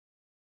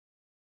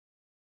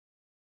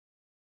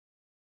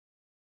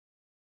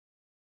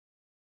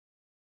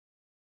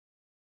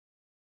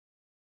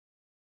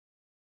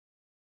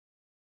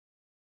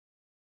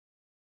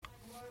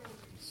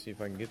see if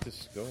I can get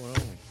this going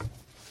on.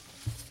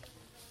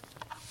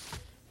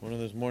 One of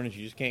those mornings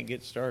you just can't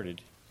get started.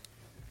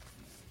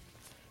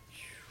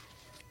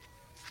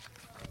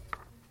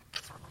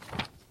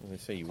 They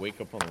say you wake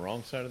up on the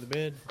wrong side of the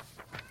bed.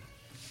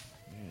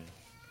 Yeah.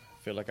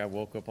 I feel like I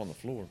woke up on the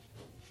floor.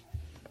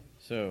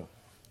 So,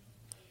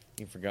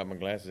 I forgot my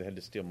glasses. I had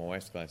to steal my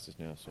wife's glasses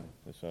now, so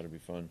this ought to be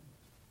fun.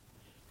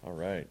 All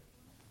right.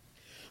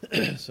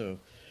 So,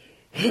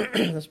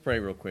 let's pray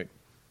real quick.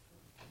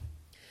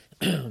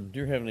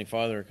 Dear Heavenly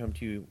Father, I come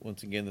to you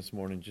once again this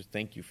morning. Just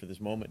thank you for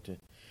this moment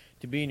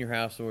to be in your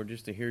house, Lord,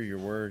 just to hear your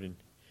word and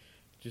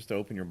just to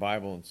open your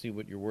Bible and see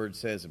what your word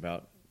says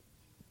about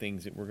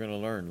things that we're going to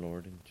learn,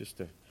 Lord, and just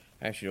to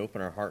ask you to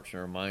open our hearts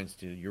and our minds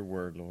to your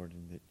word, Lord,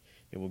 and that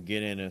it will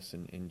get in us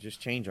and just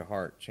change a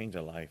heart, change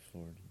a life,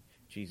 Lord. In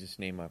Jesus'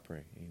 name I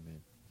pray. Amen.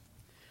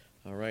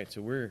 All right,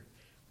 so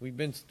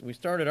we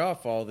started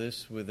off all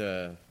this with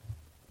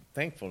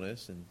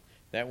thankfulness, and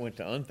that went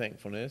to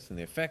unthankfulness and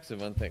the effects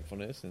of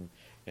unthankfulness, and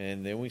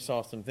then we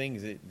saw some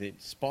things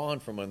that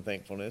spawned from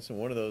unthankfulness, and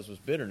one of those was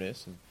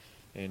bitterness,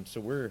 and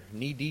so we're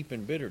knee-deep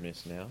in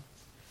bitterness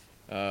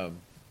now.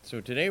 So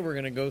today we're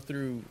going to go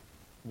through,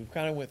 we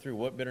kind of went through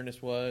what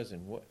bitterness was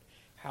and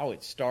how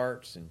it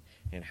starts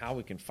and how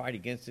we can fight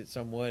against it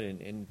somewhat.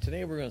 And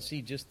today we're going to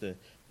see just I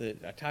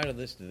titled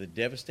this, The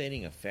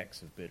Devastating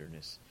Effects of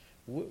Bitterness.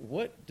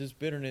 What does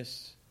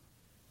bitterness,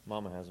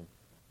 Mama has them.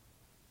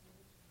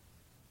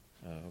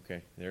 Oh,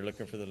 okay. They're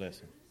looking for the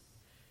lesson.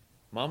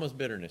 Mama's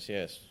bitterness,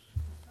 yes.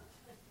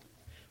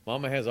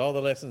 Mama has all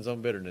the lessons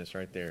on bitterness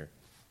right there.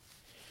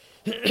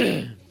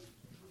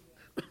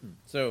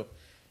 So,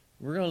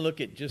 we're going to look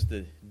at just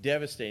the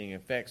devastating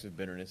effects of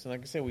bitterness. And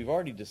like I said, we've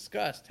already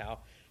discussed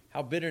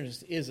how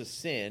bitterness is a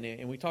sin.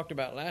 And we talked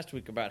about last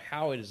week about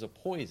how it is a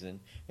poison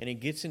and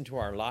it gets into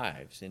our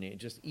lives and it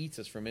just eats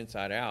us from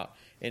inside out.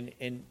 And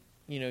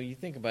you know, you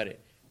think about it.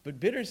 But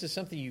bitterness is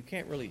something you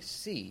can't really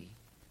see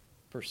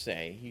per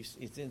se.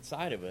 It's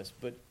inside of us.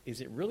 But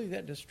is it really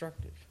that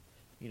destructive?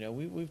 You know,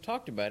 we've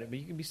talked about it, but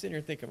you can be sitting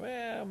here thinking,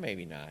 well,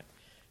 maybe not.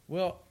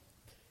 Well,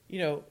 you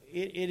know,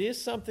 it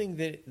is something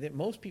that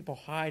most people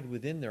hide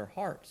within their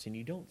hearts, and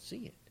you don't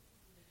see it.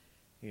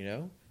 You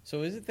know?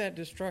 So is it that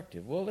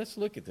destructive? Well, let's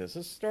look at this.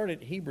 Let's start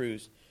at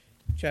Hebrews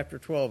chapter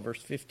 12,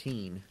 verse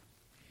 15.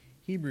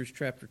 Hebrews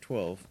chapter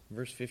 12,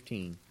 verse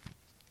 15.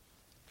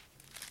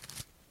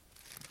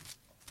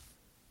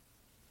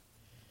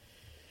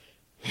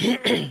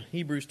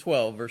 Hebrews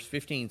 12, verse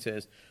 15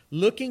 says,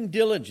 "Looking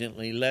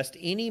diligently, lest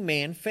any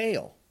man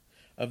fail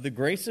of the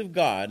grace of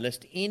God,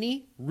 lest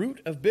any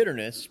root of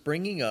bitterness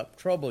springing up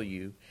trouble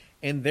you,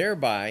 and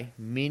thereby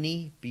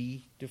many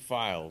be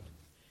defiled."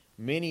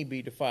 Many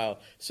be defiled.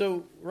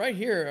 So right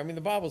here, I mean,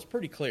 the Bible's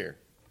pretty clear.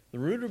 The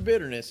root of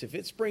bitterness, if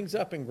it springs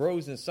up and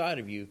grows inside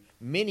of you,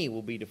 many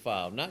will be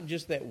defiled, not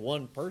just that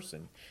one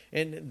person.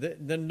 And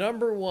the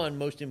number one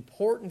most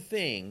important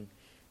thing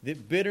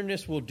that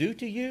bitterness will do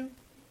to you,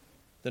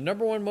 the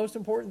number one most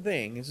important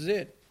thing, this is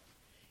it.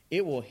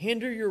 It will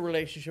hinder your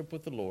relationship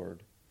with the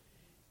Lord,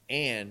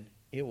 and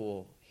it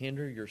will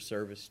hinder your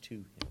service to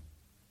Him.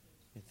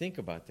 And think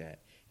about that.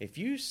 If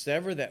you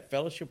sever that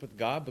fellowship with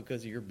God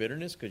because of your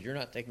bitterness, because you're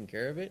not taking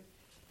care of it,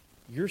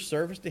 your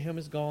service to Him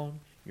is gone,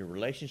 your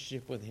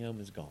relationship with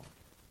Him is gone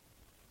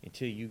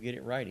until you get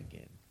it right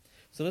again.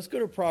 So let's go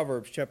to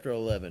Proverbs chapter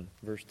 11,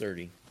 verse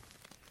 30.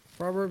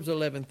 Proverbs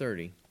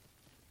 11:30.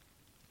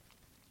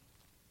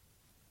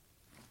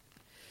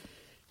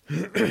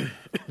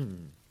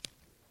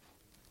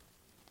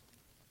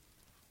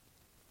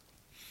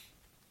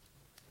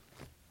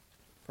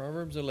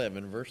 Proverbs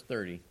 11, verse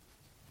 30.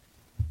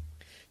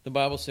 The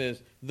Bible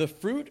says, "The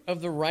fruit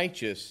of the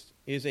righteous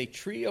is a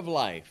tree of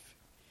life,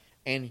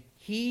 and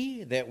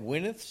he that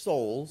winneth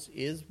souls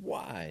is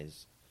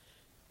wise."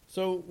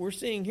 So we're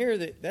seeing here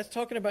that's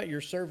talking about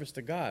your service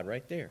to God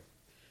right there.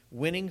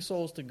 Winning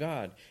souls to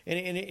God.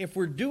 And if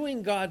we're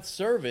doing God's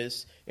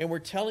service and we're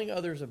telling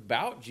others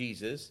about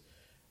Jesus,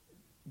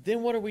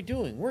 then what are we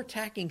doing? We're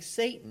attacking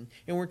Satan,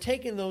 and we're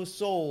taking those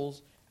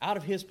souls out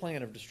of his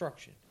plan of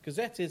destruction. Because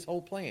that's his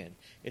whole plan,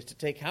 is to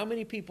take how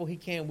many people he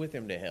can with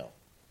him to hell.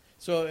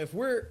 So if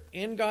we're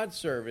in God's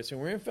service and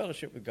we're in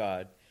fellowship with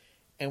God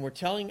and we're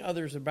telling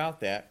others about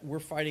that, we're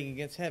fighting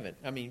against heaven.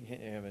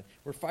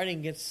 We're fighting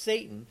against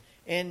Satan,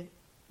 and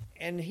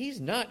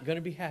he's not going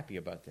to be happy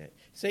about that.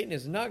 Satan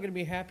is not going to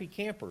be a happy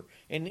camper.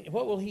 And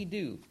what will he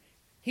do?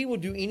 He will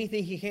do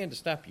anything he can to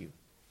stop you.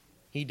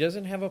 He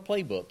doesn't have a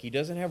playbook. He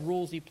doesn't have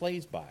rules he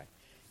plays by.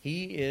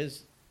 He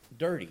is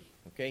dirty.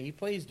 Okay, he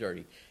plays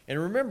dirty. And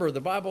remember, the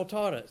Bible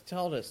told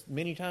us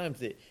many times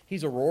that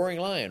he's a roaring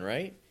lion,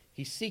 right?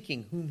 He's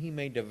seeking whom he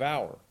may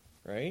devour,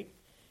 right?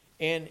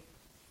 And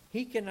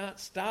he cannot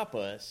stop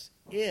us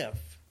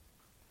if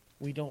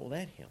we don't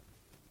let him.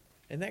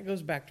 And that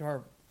goes back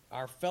to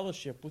our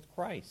fellowship with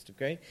Christ,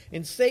 okay?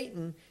 And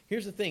Satan,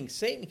 here's the thing,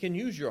 Satan can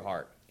use your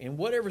heart and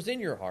whatever's in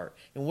your heart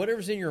and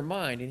whatever's in your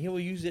mind, and he will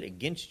use it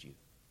against you.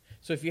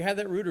 So if you have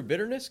that root of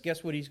bitterness,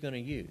 guess what he's going to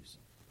use?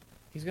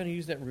 He's going to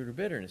use that root of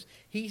bitterness.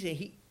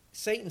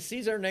 Satan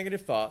sees our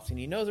negative thoughts, and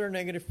he knows our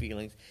negative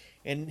feelings,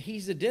 and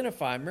he's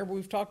identified. Remember,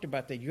 we've talked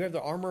about that. You have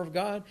the armor of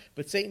God,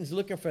 but Satan's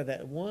looking for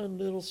that one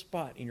little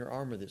spot in your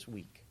armor that's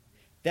weak.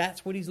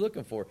 That's what he's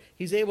looking for.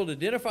 He's able to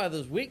identify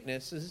those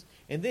weaknesses,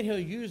 and then he'll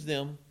use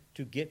them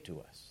to get to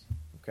us.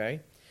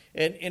 Okay?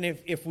 And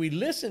if we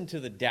listen to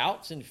the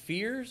doubts and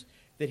fears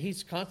that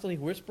he's constantly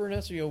whispering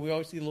us, we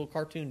always see the little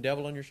cartoon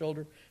devil on your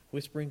shoulder,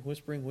 whispering,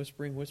 whispering,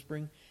 whispering,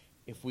 whispering.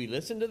 If we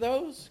listen to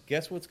those,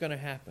 guess what's going to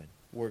happen?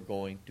 We're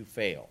going to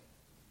fail.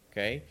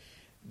 Okay?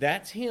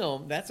 That's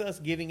him. That's us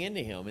giving in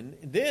to him. And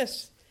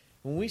this,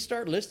 when we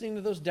start listening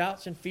to those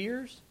doubts and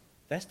fears,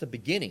 that's the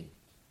beginning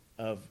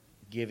of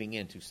giving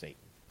in to Satan.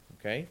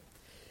 Okay?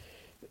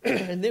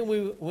 And then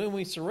when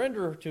we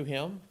surrender to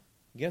him,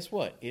 guess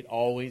what? It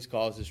always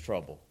causes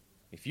trouble.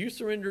 If you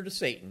surrender to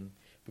Satan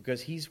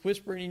because he's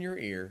whispering in your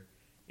ear,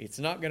 it's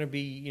not going to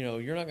be,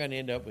 you're not going to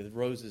end up with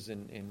roses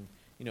and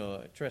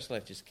tres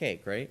leches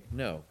cake, right?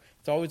 No.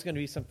 It's always going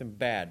to be something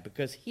bad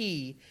because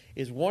he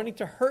is wanting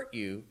to hurt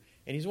you,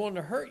 and he's wanting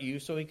to hurt you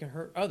so he can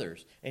hurt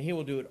others. And he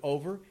will do it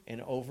over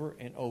and over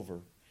and over.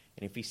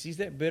 And if he sees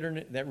that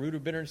bitterness, that root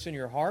of bitterness in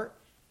your heart,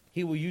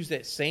 he will use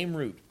that same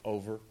root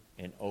over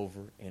and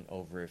over and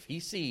over. If he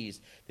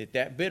sees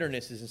that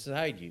bitterness is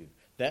inside you,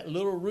 that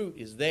little root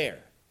is there,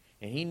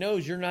 and he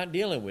knows you're not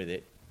dealing with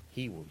it,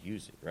 he will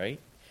use it, right?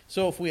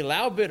 So if we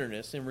allow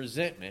bitterness and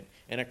resentment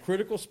and a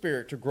critical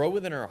spirit to grow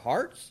within our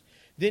hearts,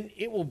 then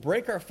it will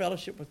break our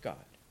fellowship with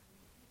God.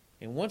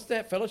 And once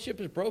that fellowship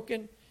is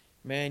broken,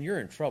 man, you're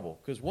in trouble.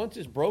 Because once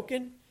it's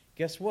broken,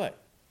 guess what?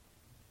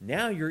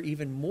 Now you're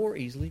even more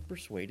easily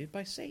persuaded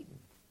by Satan.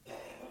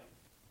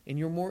 And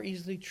you're more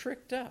easily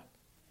tricked up.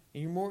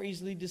 And you're more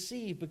easily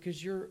deceived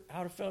because you're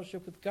out of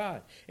fellowship with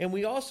God. And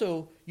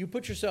you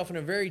put yourself in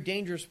a very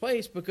dangerous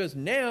place because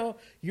now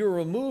you're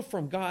removed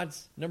from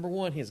God's, number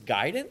one, his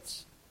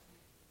guidance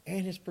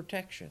and his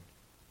protection.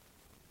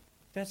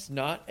 That's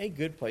not a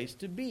good place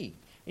to be.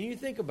 And you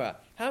think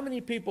about how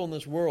many people in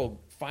this world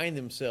find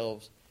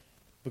themselves,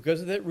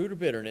 because of that root of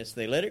bitterness,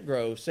 they let it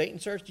grow, Satan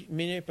starts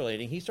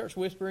manipulating, he starts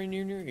whispering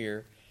in your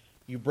ear,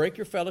 you break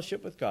your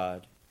fellowship with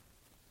God.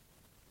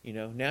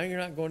 Now you're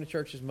not going to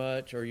church as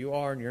much, or you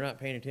are and you're not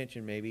paying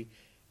attention maybe.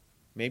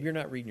 Maybe you're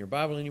not reading your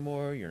Bible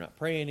anymore, you're not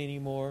praying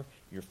anymore,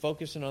 you're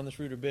focusing on this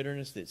root of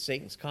bitterness that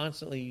Satan's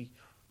constantly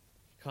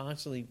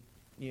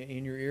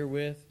in your ear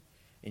with,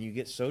 and you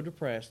get so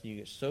depressed, and you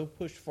get so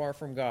pushed far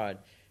from God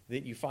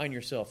that you find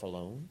yourself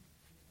alone,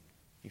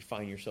 you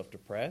find yourself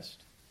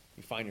depressed,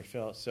 you find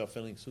yourself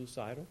feeling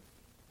suicidal.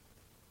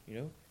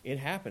 It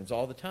happens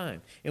all the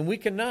time. And we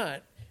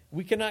cannot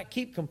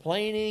keep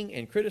complaining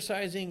and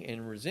criticizing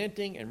and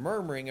resenting and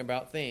murmuring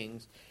about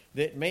things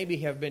that maybe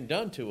have been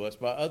done to us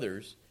by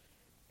others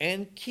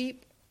and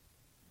keep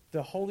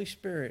the Holy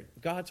Spirit,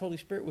 God's Holy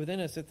Spirit within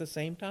us at the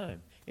same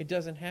time. It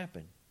doesn't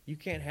happen. You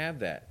can't have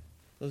that.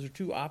 Those are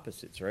two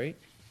opposites, right?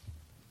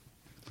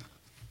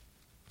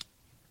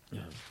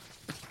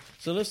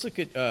 So let's look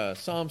at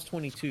Psalms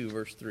 22,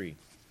 verse 3.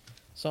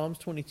 Psalms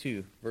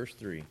 22, verse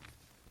 3.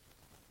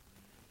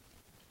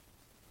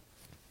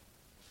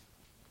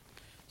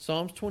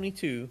 Psalms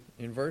 22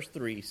 in verse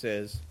 3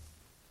 says,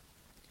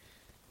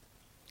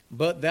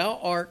 "But thou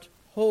art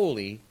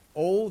holy,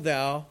 O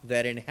thou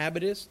that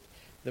inhabitest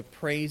the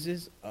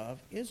praises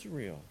of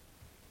Israel."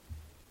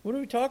 What are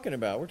we talking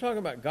about? We're talking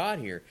about God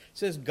here. It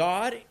says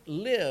God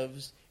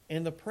lives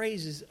in the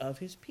praises of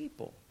his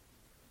people.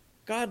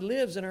 God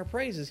lives in our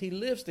praises. He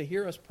lives to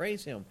hear us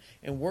praise him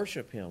and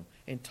worship him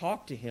and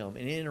talk to him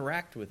and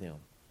interact with him.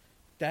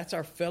 That's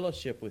our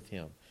fellowship with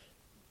him.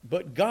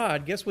 But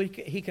God, guess what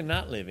he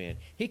cannot live in?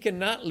 He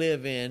cannot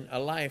live in a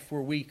life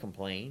where we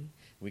complain,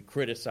 we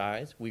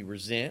criticize, we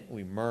resent,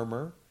 we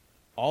murmur.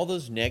 All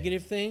those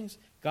negative things,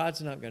 God's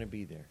not going to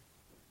be there.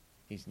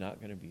 He's not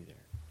going to be there.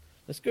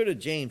 Let's go to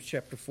James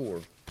chapter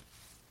 4.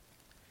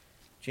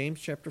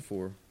 James chapter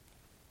 4.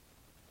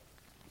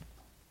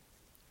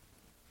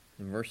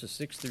 In verses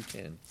 6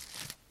 through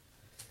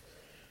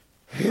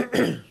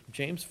 10.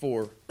 James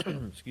 4,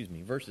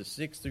 verses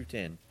 6 through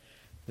 10.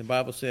 The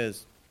Bible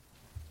says,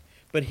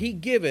 "But he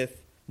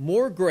giveth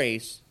more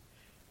grace,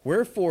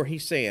 wherefore he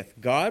saith,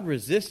 God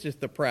resisteth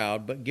the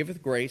proud, but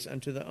giveth grace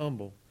unto the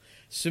humble.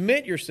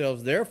 Submit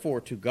yourselves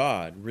therefore to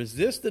God.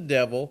 Resist the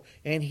devil,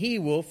 and he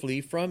will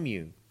flee from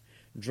you.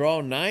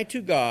 Draw nigh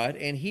to God,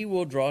 and he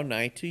will draw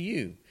nigh to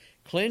you.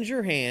 Cleanse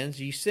your hands,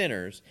 ye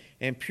sinners,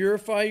 and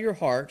purify your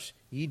hearts,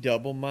 ye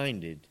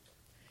double-minded.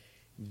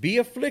 Be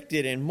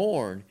afflicted and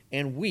mourn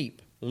and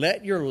weep.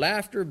 Let your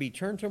laughter be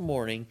turned to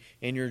mourning,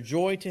 and your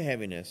joy to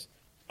heaviness.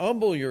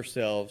 Humble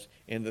yourselves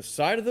in the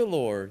sight of the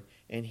Lord,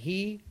 and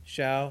he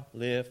shall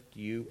lift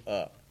you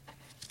up."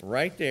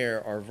 Right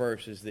there are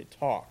verses that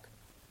talk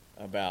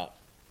about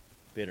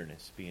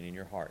bitterness being in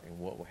your heart and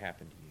what will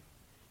happen to you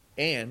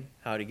and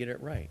how to get it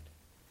right.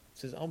 It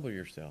says humble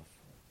yourself,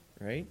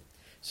 right?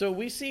 So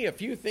we see a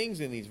few things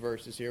in these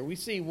verses here. We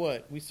see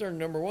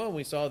number one,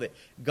 we saw that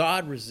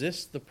God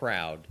resists the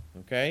proud,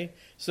 okay?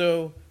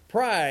 So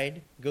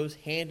pride goes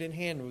hand in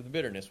hand with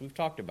bitterness. We've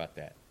talked about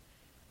that.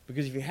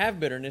 Because if you have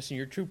bitterness and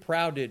you're too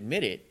proud to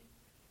admit it,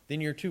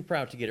 then you're too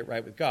proud to get it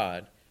right with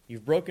God.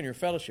 You've broken your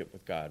fellowship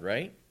with God,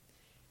 right?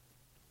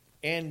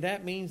 And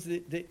that means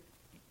that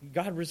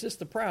God resists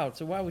the proud,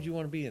 so why would you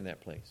want to be in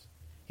that place?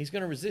 He's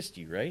going to resist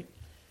you, right?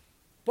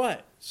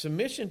 But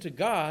submission to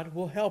God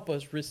will help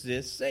us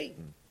resist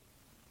Satan.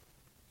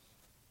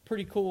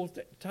 Pretty cool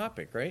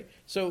topic, right?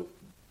 So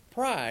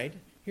pride,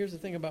 here's the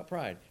thing about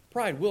pride.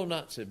 Pride will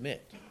not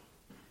submit.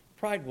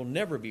 Pride will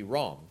never be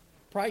wrong.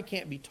 Pride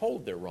can't be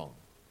told they're wrong.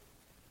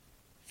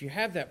 If you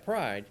have that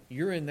pride,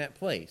 you're in that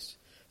place.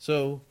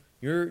 So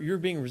you're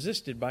being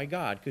resisted by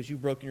God because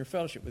you've broken your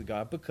fellowship with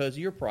God because of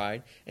your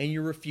pride, and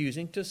you're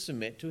refusing to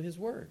submit to His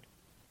word.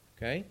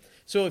 Okay?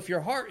 So if your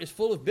heart is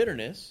full of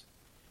bitterness,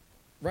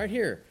 right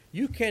here,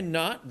 you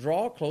cannot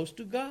draw close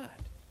to God.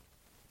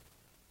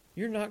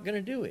 You're not going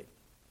to do it.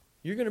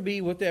 You're going to be,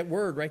 with that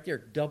word right there,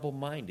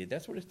 double-minded.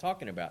 That's what it's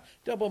talking about.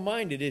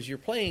 Double-minded is you're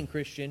playing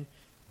Christian,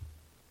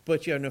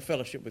 but you have no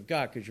fellowship with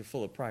God because you're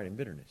full of pride and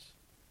bitterness.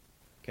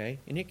 Okay?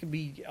 And it can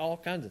be all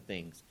kinds of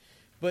things.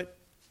 But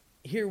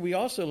here we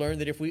also learn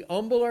that if we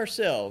humble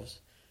ourselves,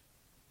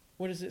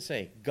 what does it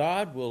say?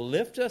 God will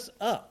lift us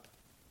up.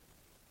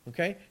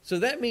 Okay? So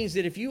that means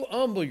that if you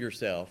humble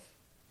yourself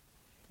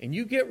and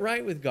you get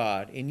right with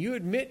God and you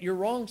admit your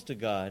wrongs to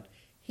God,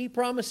 He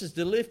promises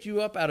to lift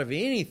you up out of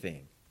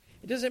anything.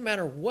 It doesn't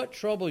matter what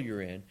trouble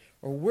you're in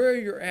or where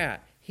you're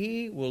at.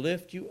 He will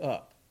lift you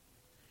up.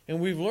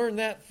 And we've learned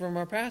that from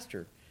our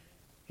pastor.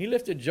 He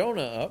lifted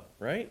Jonah up,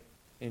 right?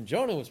 And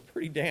Jonah was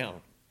pretty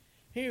down.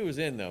 He was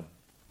in the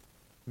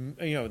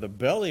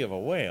belly of a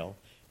whale,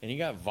 and he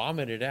got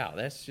vomited out.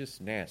 That's just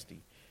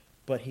nasty.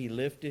 But He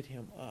lifted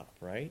him up,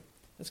 right?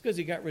 That's because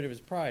he got rid of his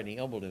pride and he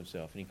humbled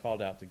himself and he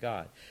called out to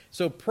God.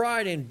 So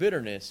pride and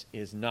bitterness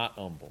is not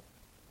humble.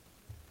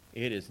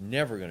 It is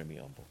never going to be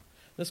humble.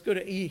 Let's go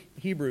to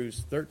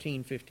Hebrews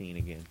 13:15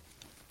 again.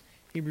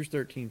 Hebrews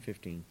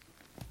 13:15.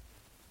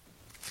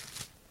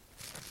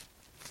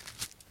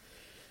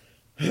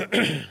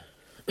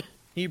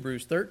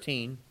 Hebrews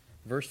 13,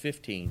 verse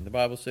 15. The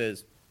Bible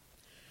says,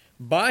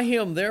 "By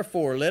Him,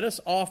 therefore, let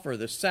us offer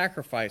the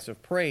sacrifice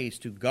of praise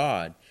to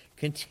God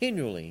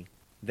continually,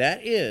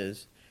 that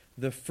is,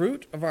 the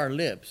fruit of our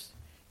lips,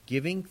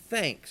 giving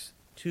thanks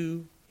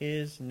to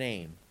His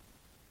name."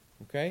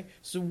 Okay?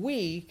 So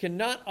we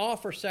cannot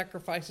offer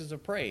sacrifices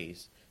of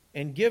praise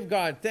and give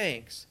God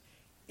thanks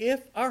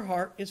if our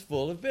heart is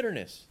full of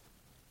bitterness.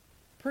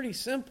 Pretty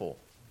simple.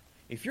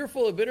 If you're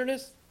full of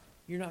bitterness,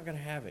 you're not going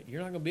to have it. You're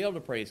not going to be able to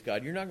praise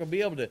God. You're not going to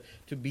be able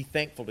to be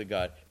thankful to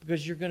God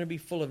because you're going to be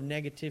full of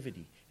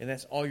negativity. And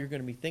that's all you're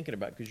going to be thinking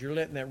about because you're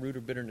letting that root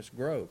of bitterness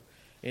grow.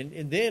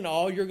 And then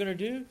all you're going to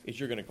do is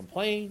you're going to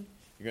complain,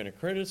 you're going to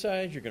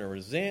criticize, you're going to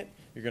resent,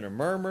 you're going to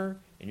murmur,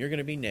 and you're going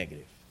to be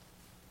negative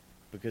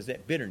because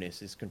that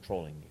bitterness is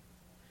controlling you.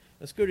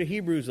 Let's go to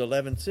Hebrews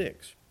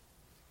 11:6.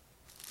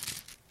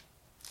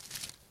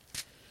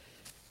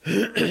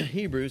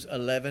 Hebrews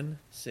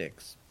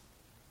 11:6.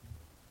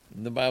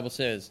 The Bible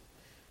says,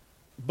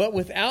 "But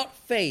without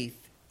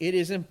faith it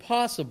is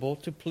impossible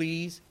to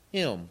please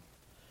Him.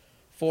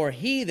 For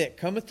he that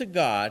cometh to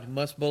God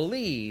must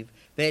believe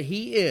that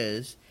He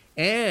is,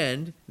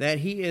 and that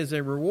He is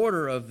a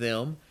rewarder of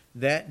them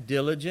that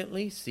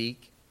diligently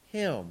seek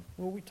Him."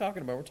 What are we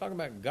talking about? We're talking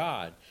about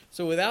God.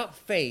 So without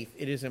faith,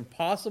 it is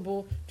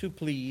impossible to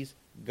please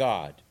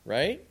God,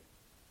 right?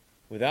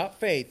 Without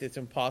faith, it's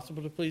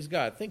impossible to please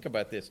God. Think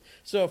about this.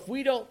 So if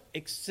we don't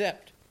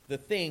accept the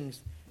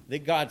things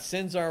that God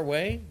sends our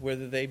way,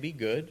 whether they be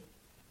good,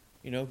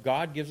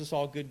 God gives us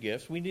all good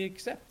gifts, we need to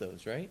accept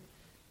those, right?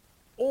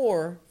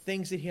 Or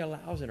things that He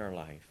allows in our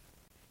life.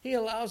 He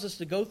allows us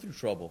to go through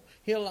trouble.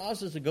 He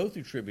allows us to go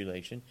through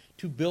tribulation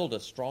to build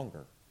us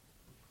stronger.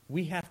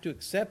 We have to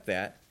accept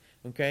that,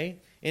 okay?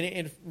 And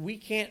if we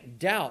can't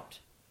doubt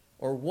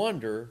or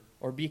wonder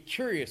or be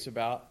curious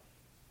about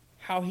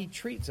how He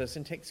treats us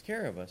and takes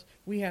care of us,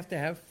 we have to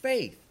have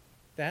faith.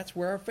 That's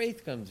where our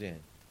faith comes in.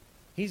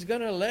 He's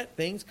going to let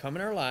things come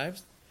in our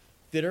lives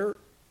that are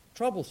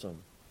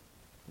troublesome.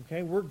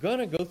 Okay? We're going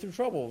to go through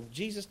trouble.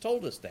 Jesus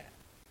told us that.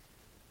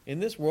 In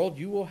this world,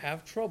 you will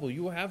have trouble.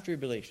 You will have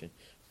tribulation.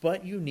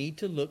 But you need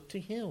to look to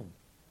Him.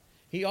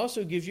 He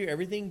also gives you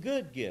everything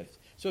good gifts.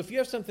 So if you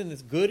have something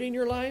that's good in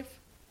your life,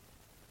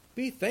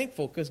 be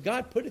thankful because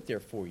God put it there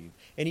for you.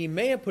 And He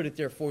may have put it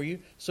there for you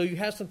so you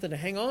have something to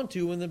hang on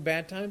to when the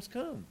bad times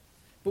come.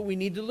 But we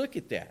need to look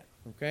at that.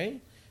 Okay?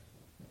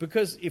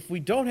 Because if we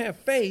don't have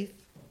faith,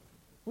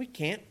 we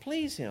can't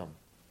please Him.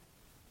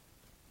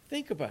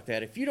 Think about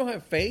that. If you don't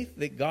have faith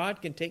that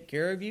God can take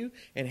care of you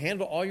and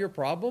handle all your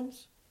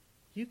problems,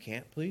 you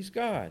can't please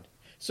God.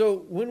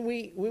 So when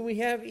we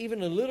have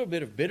even a little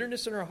bit of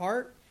bitterness in our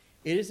heart,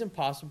 it is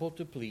impossible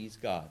to please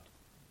God.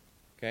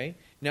 Okay?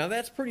 Now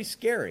that's pretty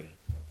scary.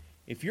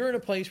 If you're in a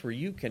place where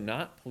you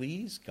cannot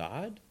please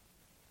God,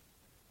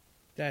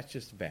 that's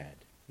just bad.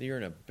 You're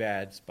in a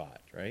bad spot,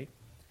 right?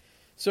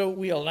 So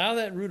we allow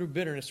that root of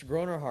bitterness to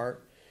grow in our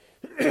heart.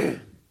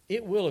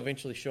 It will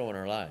eventually show in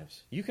our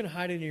lives. You can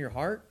hide it in your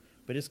heart,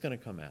 but it's going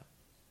to come out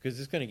because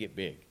it's going to get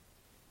big.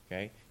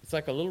 Okay? It's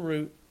like a little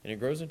root, and it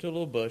grows into a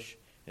little bush,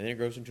 and then it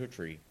grows into a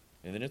tree,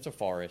 and then it's a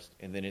forest,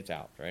 and then it's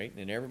out, right?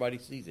 And everybody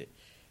sees it.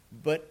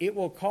 But it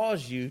will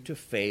cause you to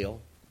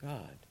fail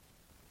God.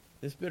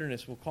 This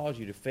bitterness will cause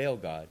you to fail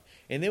God.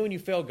 And then when you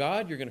fail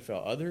God, you're going to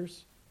fail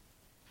others,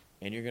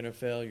 and you're going to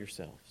fail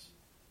yourselves.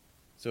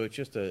 So it's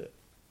just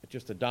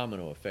a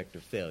domino effect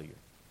of failure.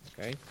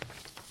 Okay?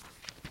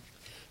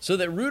 So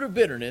that root of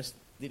bitterness,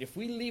 that if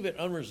we leave it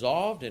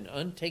unresolved and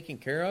untaken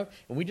care of,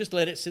 and we just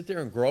let it sit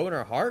there and grow in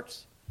our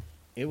hearts,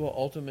 it will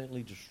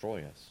ultimately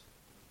destroy us.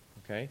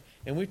 Okay?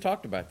 And we've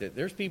talked about that.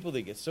 There's people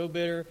that get so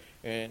bitter,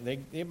 and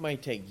it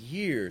might take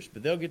years,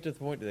 but they'll get to the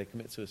point that they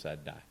commit suicide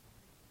and die.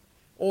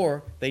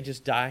 Or they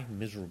just die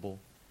miserable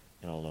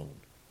and alone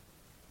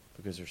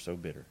because they're so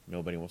bitter.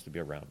 Nobody wants to be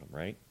around them,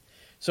 right?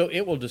 So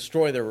it will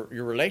destroy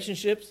your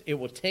relationships. It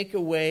will take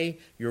away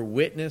your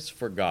witness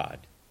for God.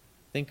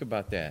 Think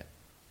about that.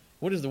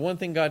 What is the one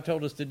thing God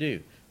told us to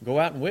do? Go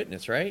out and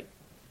witness, right?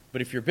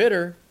 But if you're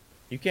bitter,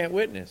 you can't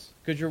witness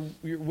because your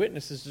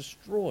witness is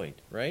destroyed,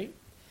 right?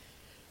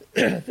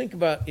 Think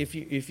about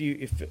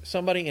if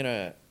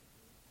somebody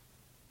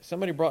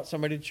brought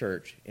somebody to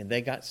church and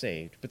they got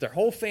saved, but their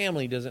whole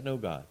family doesn't know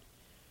God.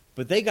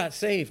 But they got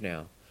saved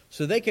now,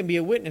 so they can be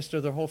a witness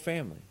to their whole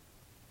family.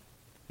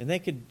 And they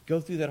could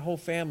go through that whole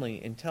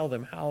family and tell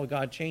them how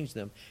God changed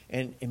them,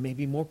 and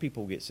maybe more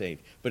people will get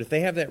saved. But if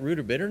they have that root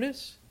of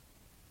bitterness,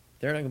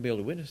 they're not going to be able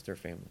to witness to their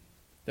family.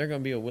 They're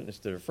going to be a witness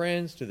to their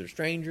friends, to their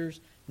strangers,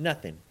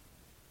 nothing.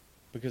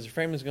 Because their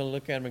family's going to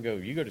look at them and go,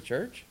 you go to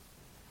church?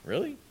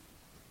 Really?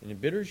 And as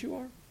bitter as you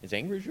are? As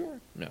angry as you are?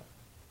 No.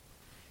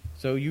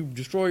 So you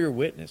destroy your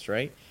witness,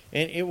 right?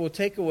 And it will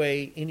take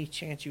away any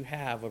chance you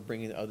have of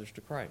bringing others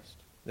to Christ.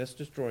 That's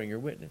destroying your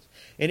witness.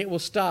 And it will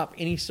stop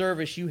any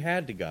service you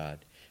had to God.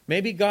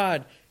 Maybe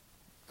God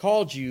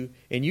called you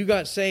and you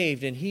got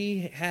saved and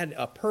he had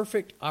a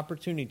perfect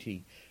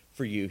opportunity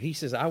for you. He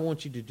says, I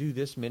want you to do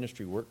this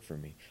ministry work for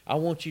me. I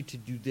want you to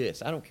do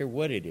this. I don't care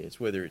what it is,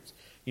 whether it's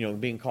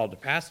being called to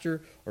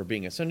pastor or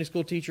being a Sunday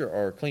school teacher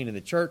or cleaning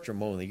the church or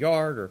mowing the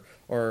yard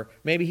or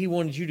maybe he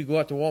wanted you to go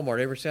out to Walmart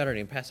every Saturday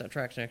and pass out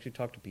tracts and actually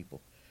talk to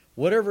people.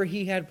 Whatever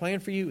he had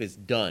planned for you is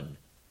done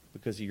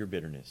because of your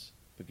bitterness,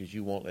 because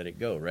you won't let it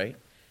go, right?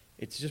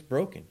 It's just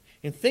broken.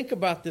 And think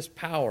about this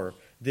power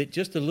that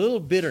just a little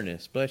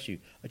bitterness, bless you,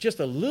 just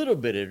a little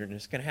bit of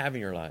bitterness can have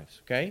in your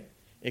lives, okay?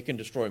 It can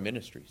destroy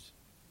ministries,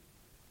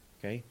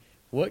 okay?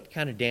 What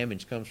kind of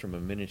damage comes from a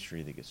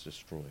ministry that gets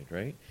destroyed,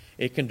 right?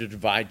 It can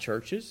divide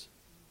churches.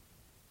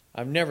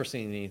 I've never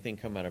seen anything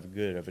come out of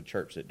good of a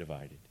church that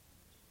divided,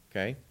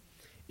 okay?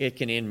 It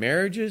can end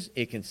marriages.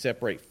 It can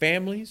separate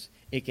families.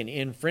 It can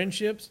end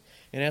friendships.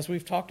 And as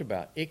we've talked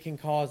about, it can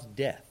cause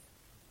death.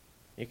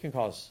 It can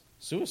cause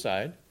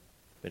suicide,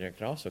 but it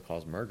can also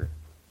cause murder.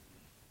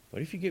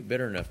 What if you get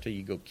bitter enough till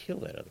you go kill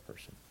that other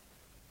person?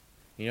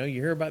 You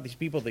hear about these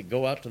people that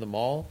go out to the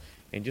mall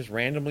and just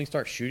randomly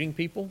start shooting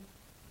people.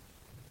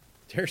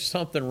 There's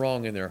something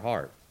wrong in their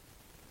heart.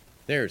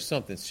 There's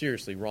something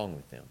seriously wrong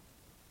with them.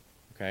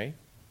 Okay?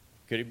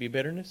 Could it be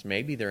bitterness?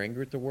 Maybe they're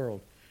angry at the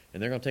world,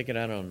 and they're going to take it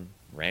out on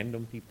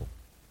random people.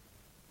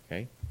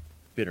 Okay?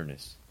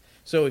 Bitterness.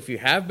 So if you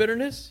have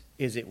bitterness,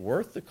 is it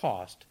worth the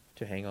cost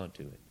to hang on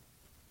to it?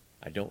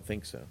 I don't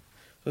think so.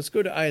 Let's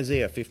go to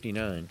Isaiah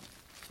 59.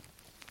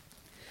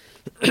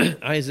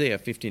 Isaiah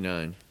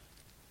 59.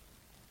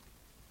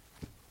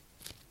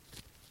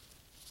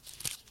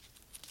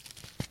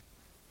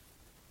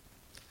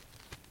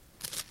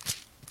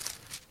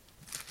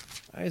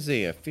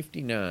 Isaiah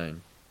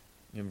 59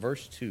 in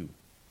verse 2.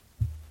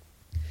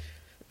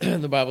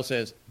 The Bible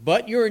says,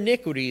 but your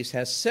iniquities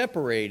have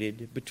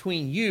separated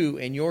between you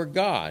and your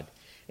God,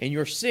 and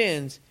your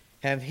sins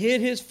have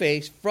hid his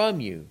face from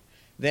you,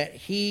 that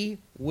he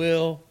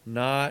will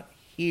not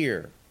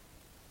hear.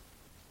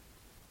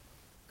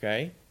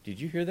 Okay? Did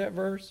you hear that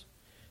verse?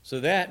 So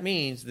that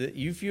means that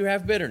if you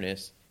have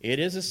bitterness, it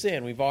is a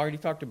sin. We've already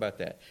talked about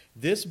that.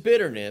 This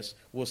bitterness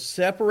will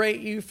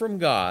separate you from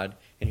God,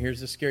 and here's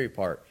the scary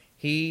part.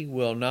 He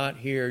will not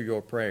hear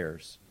your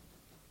prayers.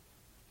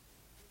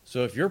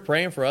 So if you're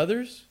praying for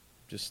others,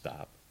 just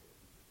stop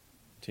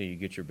until you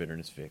get your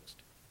bitterness fixed.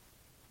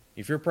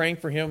 If you're praying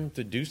for him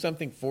to do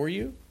something for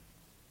you,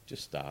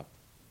 just stop.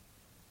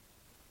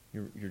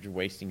 You're just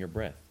wasting your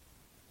breath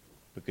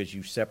because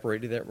you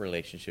separated that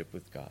relationship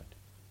with God.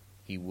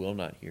 He will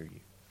not hear you.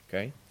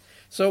 Okay?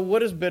 So what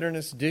does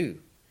bitterness do?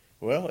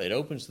 Well, it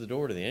opens the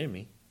door to the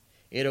enemy.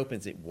 It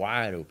opens it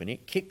wide open.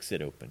 It kicks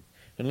it open.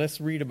 And let's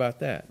read about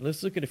that.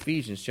 Let's look at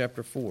Ephesians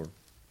chapter 4.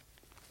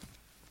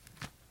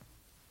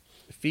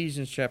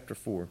 Ephesians chapter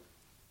 4.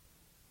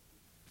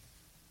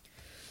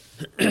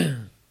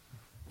 And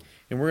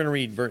we're going to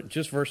read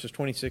just verses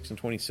 26 and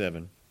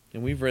 27.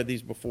 And we've read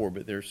these before,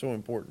 but they're so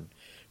important.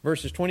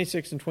 Verses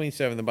 26 and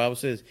 27, the Bible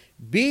says,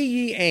 be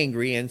ye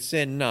angry and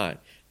sin not.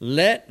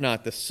 Let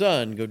not the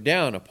sun go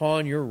down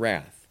upon your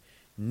wrath.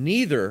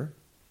 Neither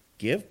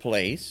give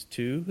place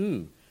to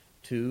who?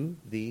 To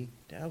the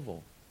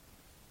devil.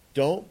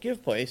 Don't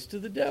give place to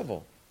the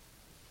devil.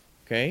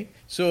 Okay?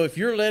 So if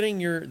you're letting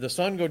the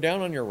sun go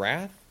down on your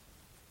wrath,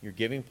 You're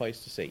giving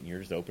place to Satan. You're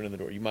just opening the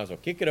door. You might as well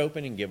kick it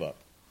open and give up.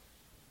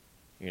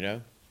 You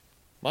know?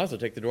 Might as well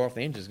take the door off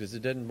the hinges because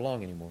it doesn't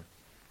belong anymore.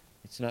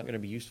 It's not going to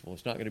be useful.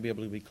 It's not going to be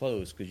able to be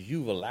closed because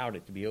you've allowed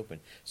it to be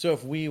open. So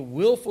if we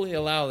willfully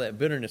allow that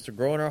bitterness to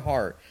grow in our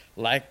heart,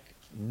 like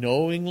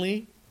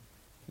knowingly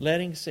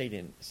letting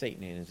Satan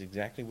in is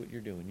exactly what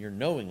you're doing. You're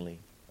knowingly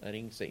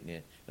letting Satan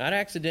in. Not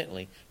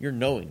accidentally. You're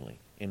knowingly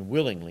and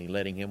willingly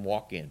letting him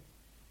walk in.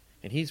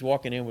 And he's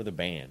walking in with a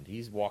band.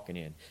 He's walking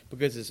in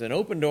because it's an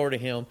open door to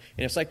him,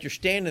 and it's like you're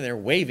standing there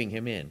waving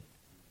him in.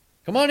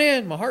 Come on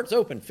in. My heart's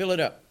open. Fill it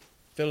up.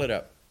 Fill it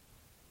up.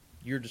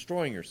 You're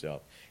destroying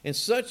yourself. And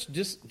such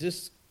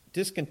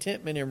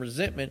discontentment and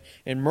resentment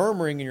and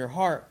murmuring in your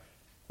heart,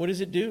 what does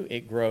it do?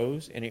 It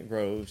grows and it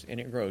grows and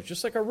it grows.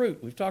 Just like a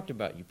root we've talked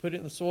about. You put it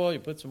in the soil, you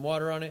put some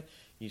water on it,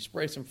 you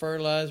spray some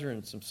fertilizer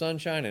and some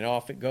sunshine, and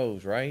off it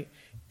goes, right?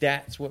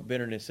 That's what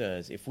bitterness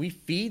does. If we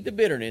feed the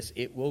bitterness,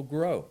 it will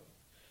grow.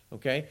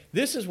 Okay?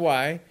 This is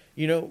why,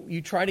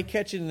 you try to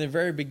catch it in the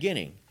very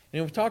beginning.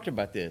 And we've talked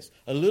about this.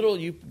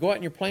 You go out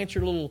and you plant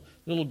your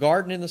little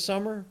garden in the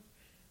summer,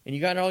 and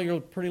you got all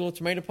your pretty little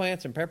tomato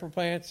plants and pepper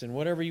plants and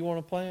whatever you want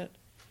to plant,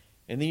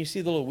 and then you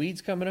see the little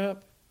weeds coming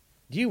up.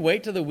 Do you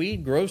wait till the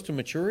weed grows to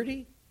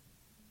maturity?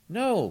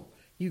 No.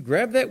 You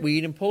grab that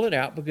weed and pull it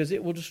out because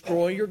it will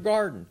destroy your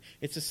garden.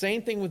 It's the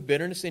same thing with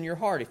bitterness in your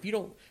heart.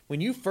 When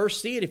you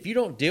first see it, if you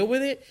don't deal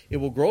with it, it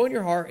will grow in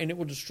your heart and it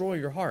will destroy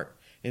your heart.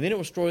 And then it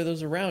will destroy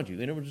those around you.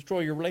 And it will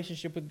destroy your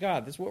relationship with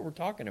God. That's what we're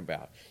talking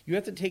about. You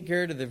have to take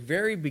care of it at the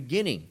very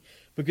beginning.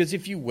 Because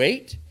if we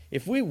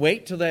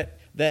wait till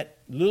that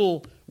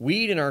little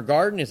weed in our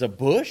garden is a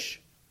bush,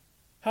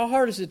 how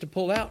hard is it to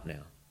pull out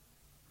now?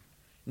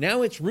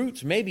 Now its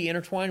roots may be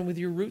intertwined with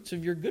your roots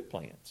of your good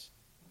plants.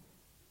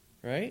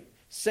 Right?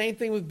 Same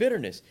thing with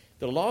bitterness.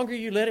 The longer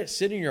you let it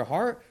sit in your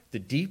heart, the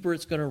deeper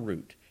it's going to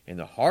root. And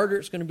the harder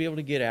it's going to be able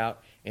to get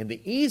out. And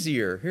the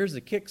easier, here's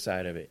the kick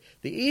side of it,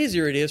 the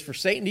easier it is for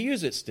Satan to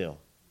use it still.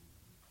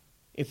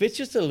 If it's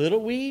just a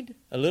little weed,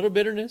 a little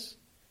bitterness,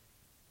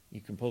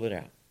 you can pull it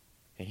out.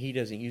 And he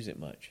doesn't use it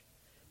much.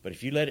 But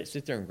if you let it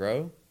sit there and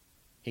grow,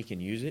 he can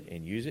use it,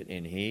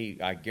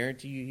 and I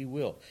guarantee you he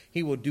will.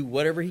 He will do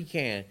whatever he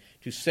can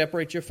to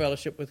separate your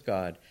fellowship with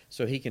God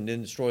so he can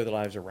then destroy the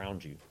lives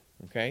around you.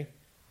 Okay?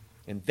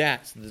 And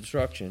that's the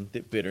destruction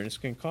that bitterness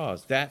can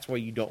cause. That's why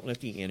you don't let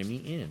the enemy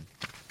in.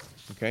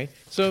 Okay?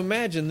 So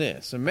imagine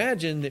this.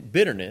 Imagine that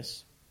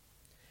bitterness,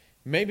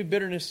 maybe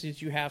bitterness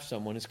that you have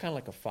someone, is kind of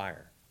like a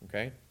fire.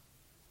 Okay?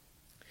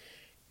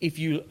 If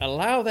you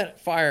allow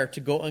that fire to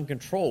go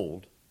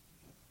uncontrolled,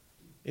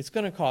 it's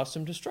going to cause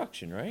some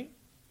destruction, right?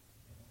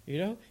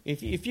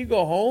 If you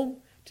go home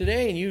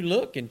today and you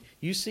look and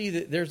you see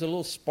that there's a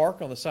little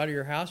spark on the side of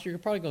your house, you're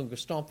probably going to go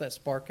stomp that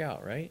spark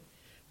out, right?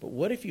 But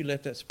what if you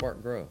let that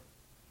spark grow?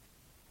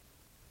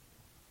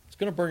 It's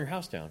going to burn your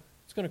house down.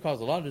 It's going to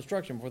cause a lot of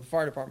destruction before the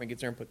fire department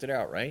gets there and puts it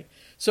out, right?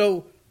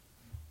 So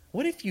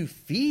what if you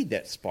feed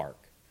that spark?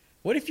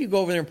 What if you go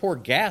over there and pour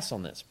gas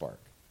on that spark?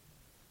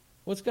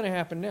 What's going to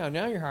happen now?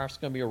 Now your house is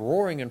going to be a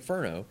roaring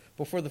inferno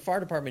before the fire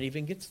department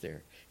even gets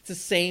there. It's the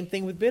same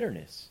thing with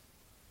bitterness.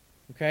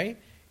 Okay?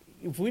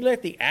 If we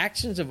let the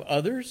actions of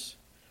others,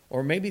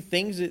 or maybe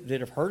things that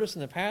have hurt us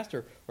in the past,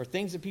 or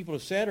things that people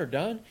have said or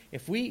done,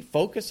 if we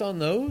focus on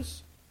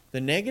those, the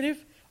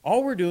negative,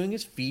 all we're doing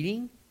is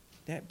feeding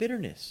that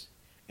bitterness.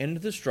 And the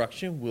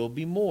destruction will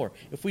be more.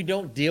 If we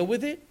don't deal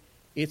with it,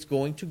 it's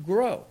going to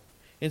grow.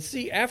 And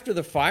see, after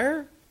the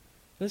fire,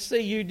 let's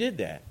say you did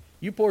that.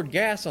 You poured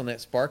gas on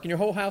that spark and your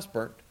whole house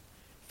burnt.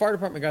 Fire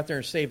department got there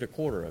and saved a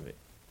quarter of it.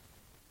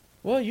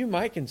 Well, you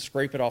might can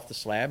scrape it off the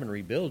slab and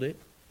rebuild it,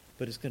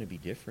 but it's going to be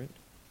different.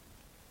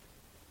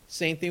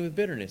 Same thing with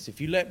bitterness.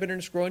 If you let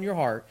bitterness grow in your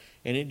heart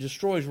and it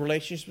destroys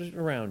relationships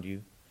around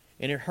you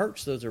and it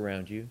hurts those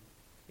around you,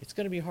 it's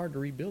going to be hard to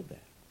rebuild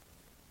that.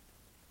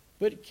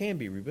 But it can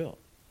be rebuilt.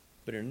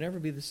 But it'll never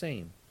be the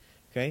same.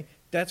 Okay?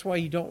 That's why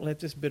you don't let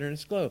this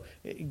bitterness go.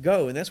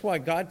 And that's why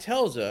God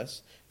tells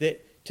us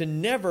that to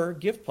never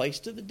give place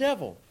to the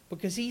devil.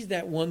 Because he's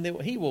that one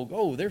that he will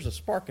go, there's a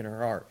spark in her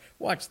heart.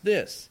 Watch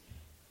this.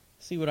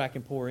 See what I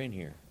can pour in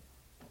here.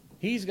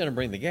 He's going to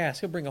bring the gas.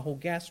 He'll bring a whole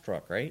gas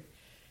truck, right?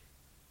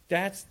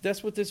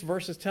 That's what this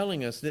verse is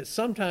telling us, that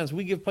sometimes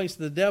we give place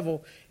to the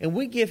devil and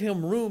we give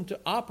him room to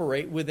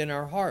operate within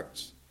our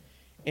hearts.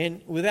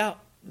 And without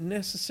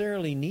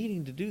necessarily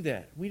needing to do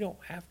that. We don't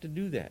have to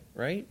do that,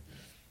 right?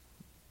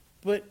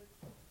 But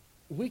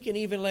we can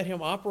even let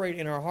him operate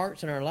in our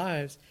hearts and our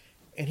lives,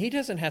 and he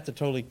doesn't have to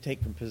totally take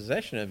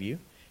possession of you.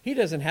 He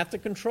doesn't have to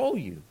control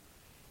you.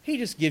 He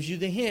just gives you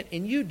the hint,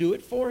 and you do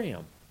it for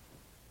him.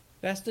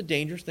 That's the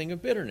dangerous thing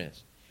of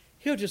bitterness.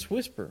 He'll just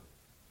whisper.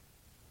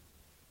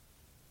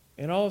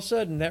 And all of a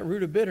sudden, that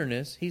root of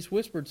bitterness, he's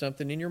whispered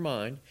something in your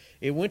mind.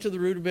 It went to the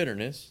root of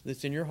bitterness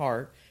that's in your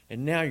heart,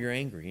 and now you're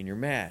angry, and you're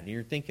mad, and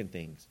you're thinking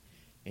things,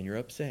 and you're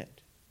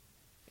upset.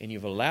 And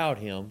you've allowed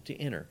him to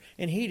enter.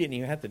 And he didn't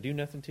even have to do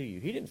nothing to you.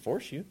 He didn't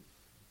force you.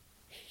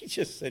 He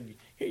just said,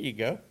 here you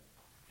go.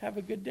 Have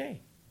a good day.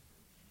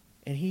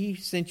 And he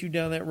sent you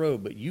down that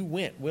road, but you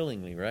went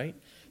willingly, right?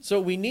 So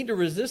we need to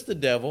resist the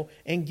devil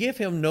and give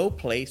him no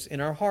place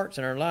in our hearts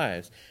and our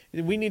lives.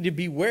 We need to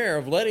beware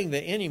of letting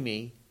the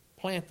enemy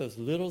plant those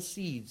little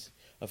seeds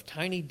of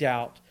tiny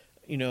doubt,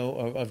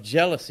 of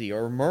jealousy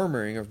or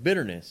murmuring or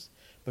bitterness.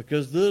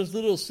 Because those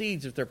little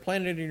seeds, if they're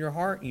planted in your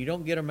heart and you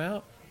don't get them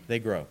out, they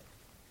grow.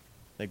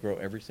 They grow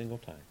every single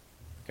time.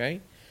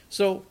 Okay?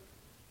 So,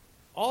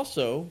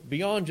 also,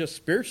 beyond just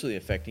spiritually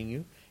affecting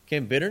you,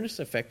 can bitterness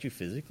affect you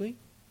physically?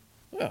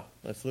 Well,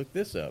 let's look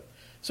this up.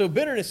 So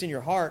bitterness in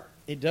your heart,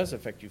 it does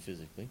affect you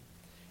physically.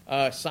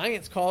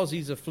 Science calls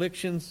these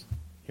afflictions,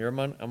 here I'm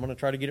going to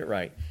try to get it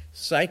right,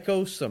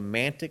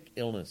 psychosomatic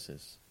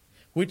illnesses,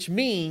 which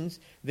means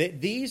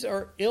that these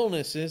are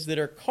illnesses that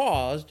are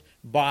caused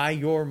by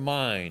your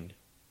mind.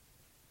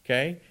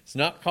 Okay? It's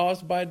not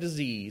caused by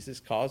disease, it's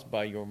caused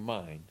by your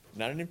mind,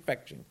 not an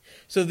infection.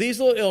 So these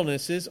little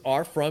illnesses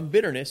are from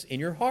bitterness in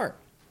your heart.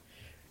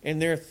 And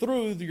they're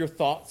through your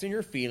thoughts and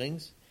your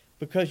feelings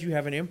because you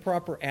have an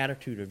improper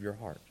attitude of your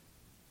heart.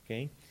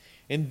 Okay?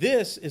 And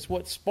this is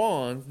what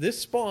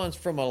spawns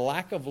from a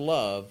lack of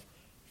love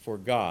for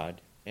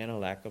God and a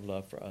lack of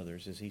love for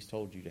others, as He's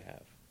told you to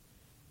have.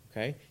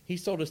 Okay?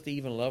 He's told us to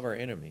even love our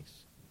enemies.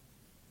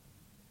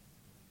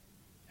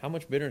 How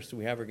much bitterness do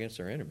we have against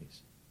our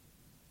enemies?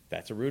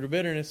 That's a root of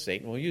bitterness.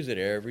 Satan will use it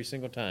every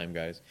single time,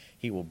 guys.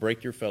 He will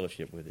break your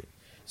fellowship with it.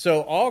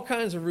 So all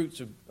kinds of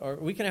roots,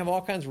 we can have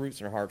all kinds of roots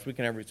in our hearts. We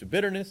can have roots of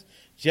bitterness,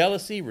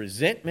 jealousy,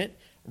 resentment,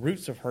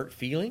 roots of hurt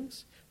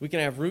feelings. We can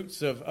have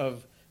roots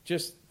of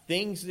just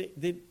things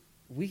that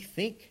we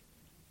think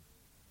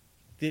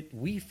that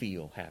we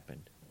feel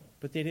happened.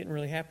 But they didn't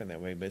really happen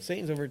that way. But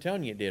Satan's over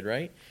telling you it did,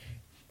 right?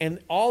 And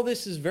all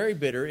this is very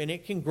bitter, and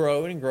it can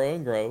grow and grow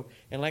and grow.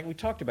 And like we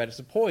talked about, it's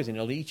a poison.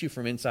 It'll eat you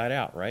from inside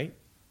out, right?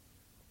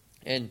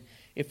 And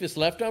if it's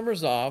left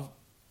unresolved,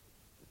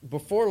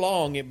 before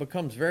long, it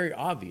becomes very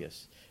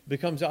obvious. It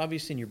becomes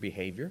obvious in your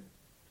behavior.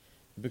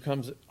 It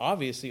becomes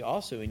obviously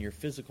also in your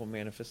physical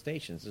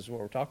manifestations. This is what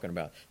we're talking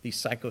about, these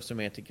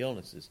psychosomatic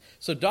illnesses.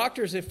 So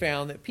doctors have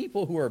found that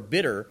people who are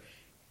bitter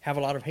have a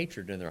lot of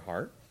hatred in their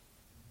heart.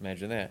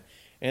 Imagine that.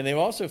 And they've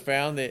also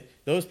found that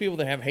those people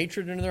that have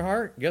hatred in their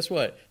heart, guess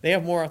what? They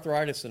have more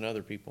arthritis than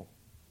other people.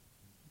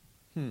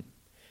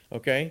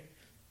 Okay?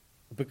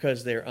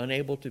 Because they're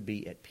unable to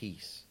be at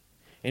peace.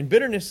 And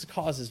bitterness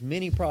causes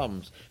many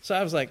problems. So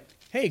I was like,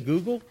 hey,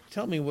 Google,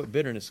 tell me what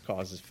bitterness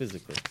causes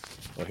physically.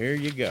 Well, here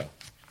you go.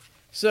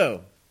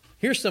 So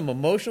here's some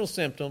emotional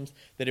symptoms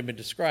that have been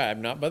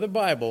described, not by the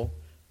Bible,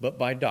 but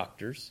by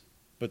doctors.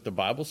 But the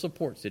Bible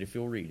supports it if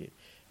you'll read it.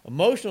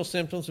 Emotional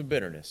symptoms of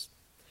bitterness.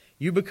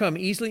 You become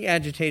easily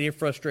agitated,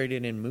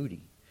 frustrated, and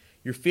moody.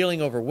 You're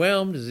feeling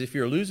overwhelmed as if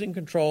you're losing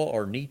control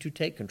or need to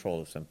take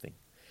control of something.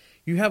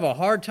 You have a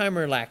hard time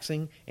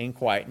relaxing and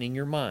quietening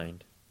your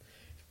mind.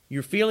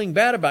 You're feeling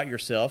bad about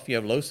yourself. You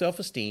have low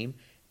self-esteem.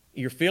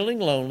 You're feeling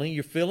lonely.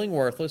 You're feeling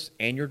worthless.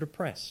 And you're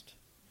depressed.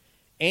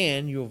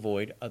 And you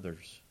avoid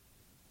others.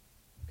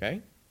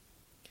 Okay?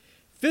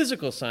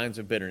 Physical signs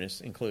of bitterness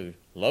include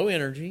low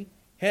energy,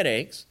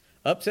 headaches,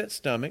 upset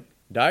stomach,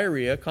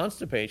 diarrhea,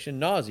 constipation,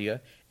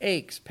 nausea,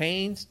 aches,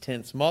 pains,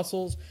 tense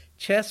muscles,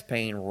 chest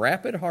pain,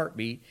 rapid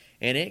heartbeat,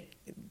 and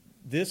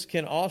this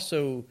can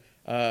also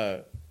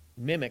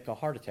mimic a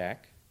heart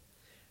attack.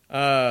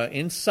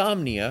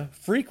 Insomnia,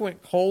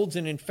 frequent colds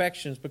and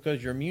infections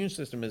because your immune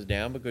system is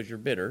down because you're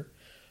bitter,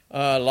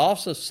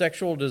 loss of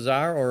sexual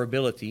desire or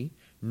ability,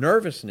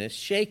 nervousness,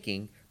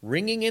 shaking,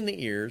 ringing in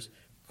the ears,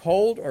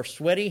 cold or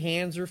sweaty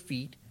hands or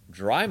feet,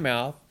 dry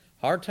mouth,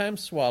 hard time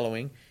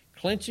swallowing,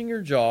 clenching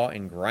your jaw,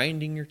 and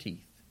grinding your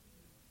teeth.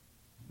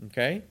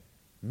 Okay?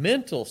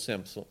 Mental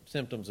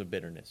symptoms of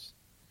bitterness.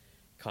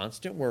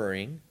 Constant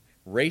worrying,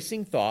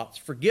 racing thoughts,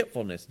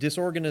 forgetfulness,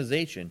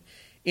 disorganization,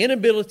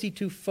 inability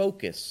to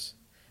focus,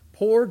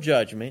 poor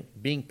judgment,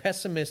 being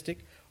pessimistic,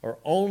 or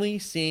only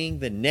seeing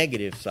the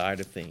negative side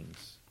of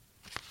things.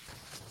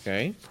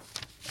 Okay?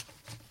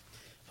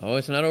 Oh,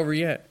 it's not over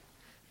yet.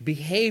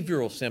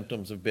 Behavioral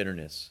symptoms of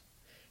bitterness.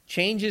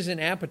 Changes in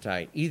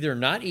appetite, either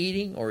not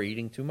eating or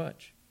eating too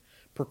much.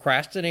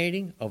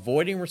 Procrastinating,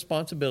 avoiding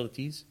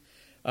responsibilities,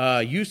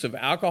 use of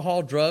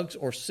alcohol, drugs,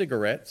 or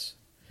cigarettes.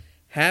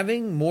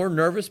 Having more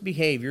nervous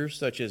behaviors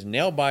such as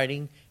nail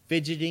biting,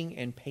 fidgeting,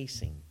 and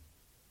pacing.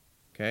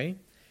 Okay?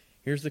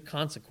 Here's the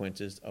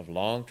consequences of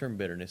long-term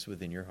bitterness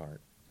within your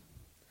heart.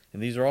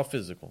 And these are all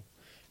physical.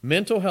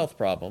 Mental health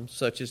problems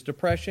such as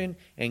depression,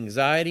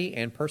 anxiety,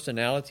 and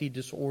personality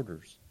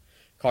disorders.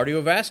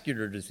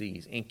 Cardiovascular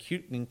disease,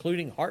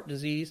 including heart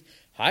disease,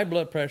 high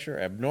blood pressure,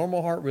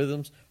 abnormal heart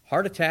rhythms,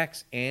 heart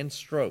attacks, and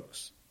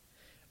strokes.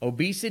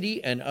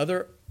 Obesity and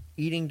other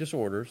eating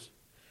disorders.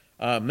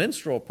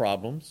 Menstrual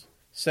problems,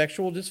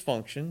 sexual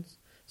dysfunctions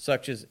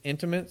such as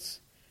impotence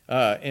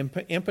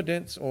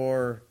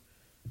or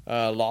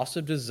loss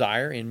of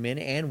desire in men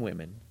and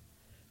women.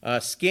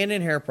 Skin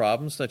and hair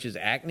problems such as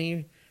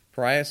acne,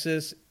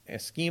 psoriasis,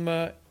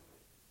 eczema,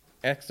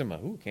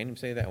 can't even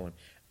say that one,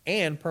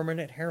 and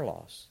permanent hair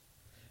loss.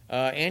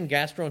 And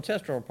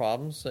gastrointestinal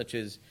problems such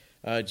as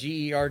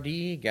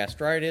GERD,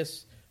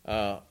 gastritis,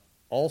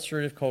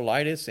 ulcerative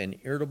colitis, and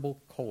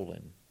irritable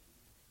colon.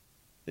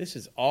 This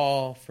is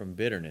all from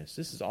bitterness.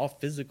 This is all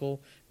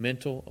physical,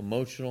 mental,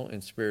 emotional,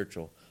 and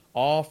spiritual.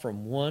 All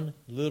from one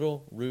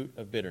little root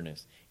of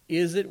bitterness.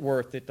 Is it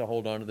worth it to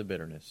hold on to the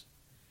bitterness?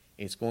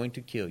 It's going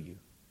to kill you.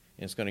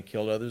 And it's going to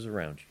kill others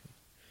around you.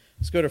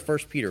 Let's go to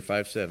 1 Peter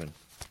 5:7.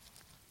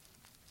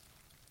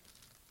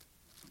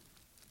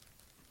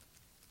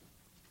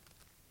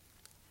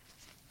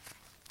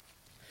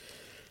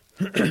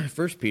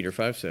 1 Peter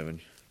 5:7.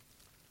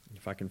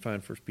 If I can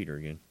find 1 Peter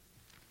again.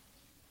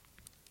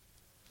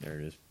 There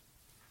it is.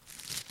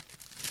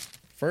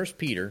 1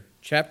 Peter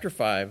chapter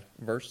 5,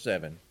 verse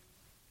 7.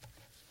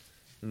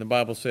 And the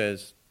Bible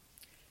says,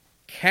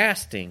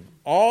 casting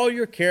all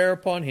your care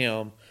upon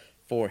him,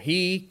 for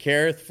he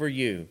careth for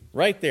you.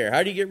 Right there.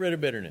 How do you get rid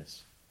of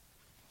bitterness?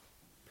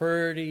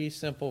 Pretty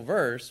simple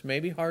verse.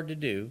 Maybe hard to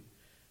do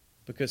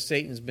because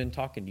Satan's been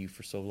talking to you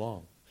for so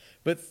long.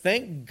 But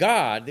thank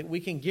God that we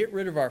can get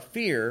rid of our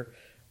fear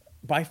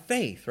by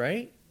faith,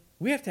 right?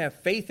 We have to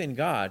have faith in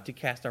God to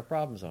cast our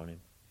problems on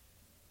him.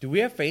 Do we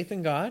have faith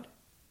in God?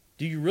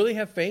 Do you really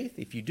have faith?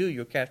 If you do,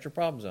 you'll cast your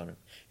problems on him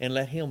and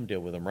let him deal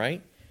with them,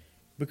 right?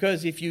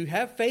 Because if you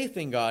have faith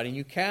in God and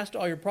you cast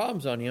all your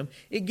problems on him,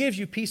 it gives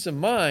you peace of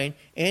mind,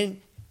 and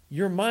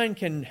your mind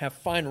can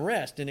find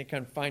rest and it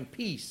can find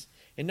peace.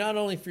 And not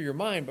only for your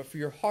mind, but for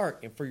your heart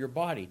and for your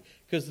body.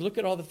 Because look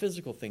at all the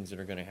physical things that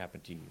are going to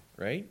happen to you,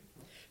 right?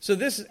 So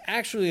this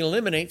actually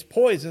eliminates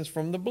poisons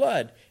from the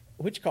blood,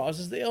 which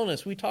causes the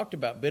illness. We talked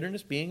about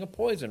bitterness being a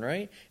poison,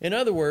 right? In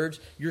other words,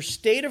 your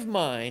state of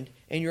mind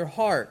and your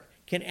heart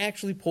can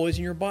actually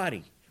poison your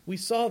body. We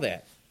saw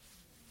that.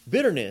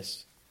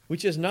 Bitterness,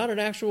 which is not an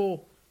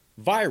actual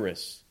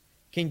virus,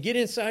 can get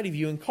inside of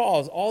you and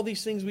cause all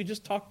these things we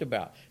just talked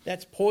about.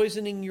 That's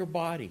poisoning your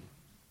body.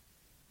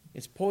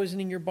 It's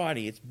poisoning your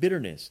body. It's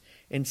bitterness.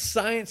 And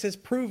science has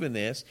proven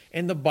this,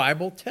 and the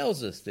Bible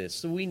tells us this,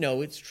 so we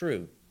know it's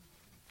true.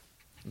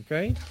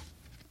 Okay?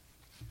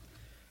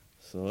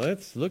 So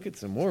let's look at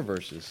some more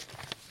verses.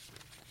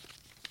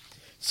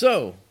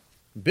 So,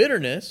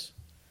 bitterness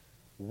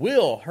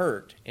will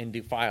hurt and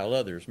defile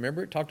others.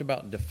 Remember it talked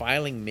about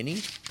defiling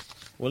many?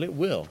 Well, it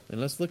will. And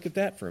let's look at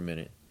that for a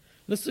minute.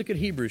 Let's look at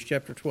Hebrews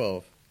chapter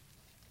 12.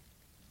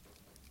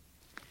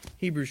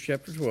 Hebrews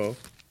chapter 12.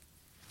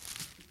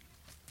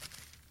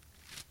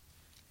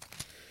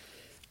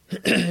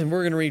 And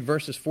we're going to read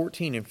verses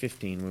 14 and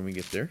 15 when we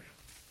get there.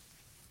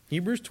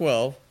 Hebrews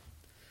 12,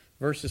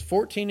 verses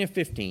 14 and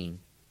 15.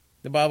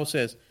 The Bible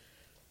says,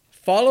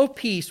 follow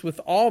peace with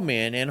all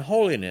men and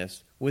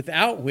holiness,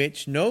 without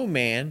which no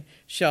man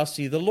shall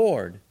see the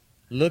Lord,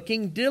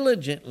 looking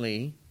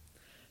diligently,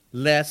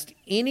 lest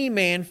any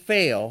man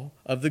fail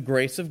of the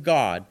grace of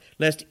God,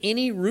 lest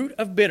any root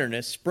of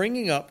bitterness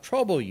springing up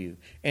trouble you,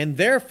 and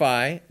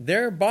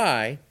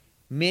thereby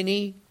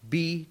many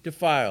be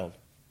defiled.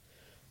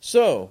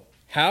 So,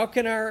 how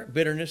can our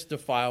bitterness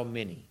defile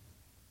many?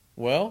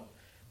 Well,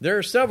 there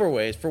are several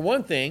ways. For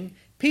one thing,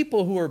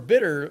 people who are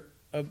bitter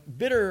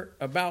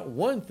about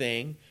one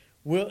thing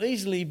will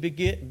easily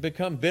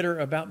become bitter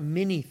about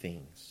many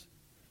things.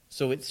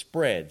 So it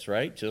spreads,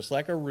 right? Just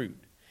like a root.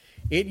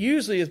 It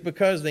usually is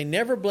because they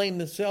never blame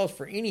themselves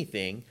for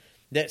anything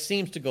that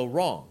seems to go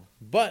wrong,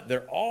 but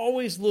they're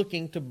always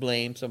looking to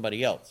blame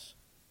somebody else.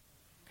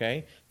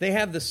 Okay? They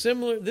have this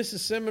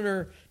is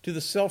similar to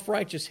the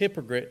self-righteous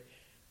hypocrite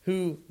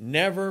who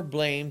never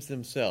blames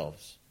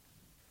themselves,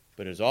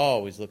 but is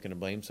always looking to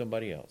blame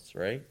somebody else,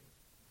 right?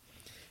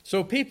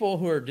 So people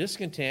who are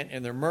discontent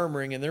and they're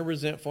murmuring and they're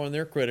resentful and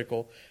they're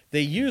critical,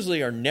 they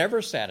usually are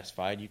never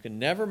satisfied. You can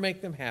never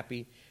make them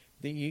happy.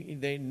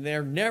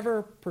 They're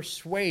never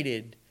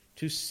persuaded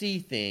to see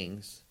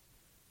things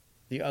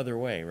the other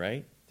way,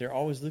 right? They're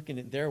always looking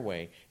at their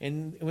way.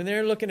 And when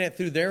they're looking at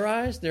through their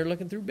eyes, they're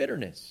looking through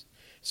bitterness.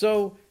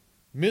 So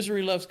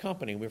misery loves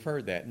company. We've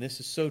heard that, and this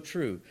is so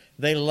true.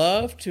 They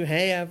love to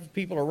have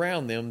people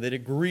around them that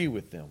agree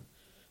with them.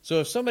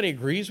 So if somebody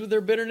agrees with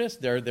their bitterness,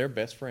 they're their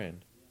best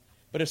friend.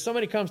 But if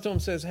somebody comes to them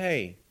and says,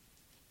 hey,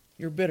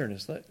 your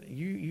bitterness,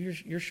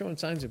 you're showing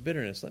signs of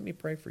bitterness, let me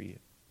pray for you.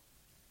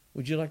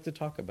 Would you like to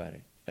talk about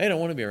it? They don't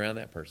want to be around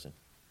that person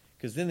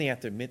because then they have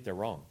to admit they're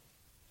wrong.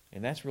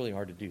 And that's really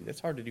hard to do. That's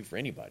hard to do for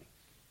anybody.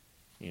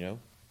 You know,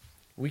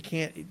 we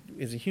can't,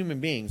 as a human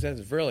beings,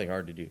 that's really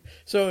hard to do.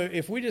 So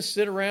if we just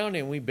sit around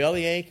and we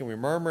bellyache and we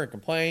murmur and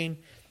complain,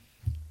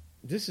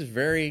 this is a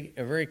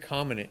very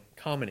common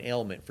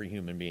ailment for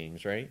human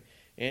beings, right?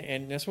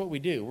 And that's what we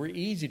do. We're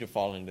easy to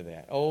fall into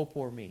that. Oh,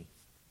 poor me.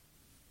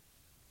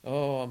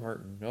 Oh, I'm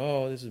hurting.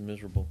 Oh, this is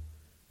miserable.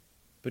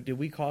 But did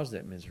we cause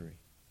that misery?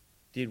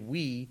 Did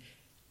we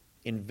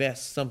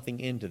invest something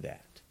into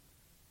that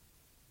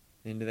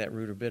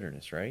root of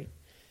bitterness, right?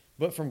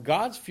 But from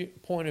God's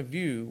point of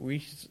view,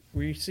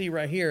 we see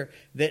right here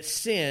that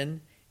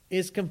sin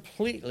is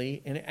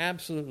completely and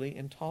absolutely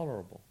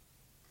intolerable.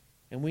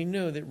 And we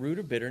know that root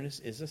of bitterness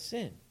is a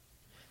sin.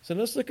 So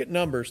let's look at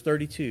Numbers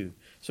 32.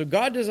 So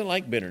God doesn't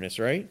like bitterness,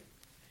 right?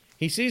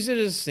 He sees it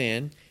as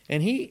sin,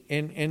 and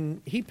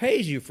he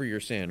pays you for your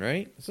sin,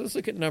 right? So let's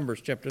look at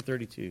Numbers chapter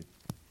 32.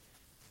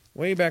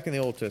 way back in the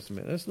Old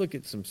Testament. Let's look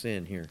at some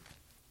sin here.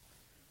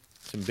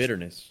 Some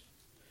bitterness.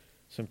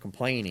 Some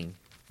complaining.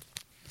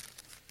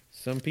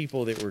 Some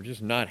people that were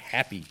just not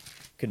happy.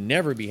 Could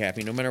never be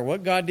happy. No matter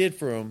what God did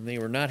for them, they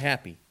were not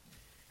happy.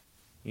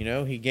 You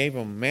know, he gave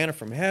them manna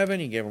from heaven.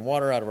 He gave them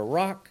water out of a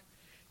rock.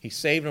 He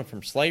saved them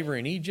from slavery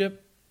in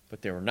Egypt.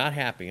 But they were not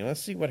happy. And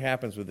let's see what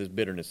happens with this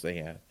bitterness they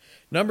have.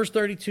 Numbers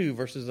 32,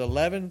 verses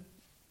 11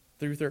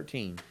 through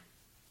 13.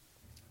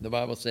 The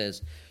Bible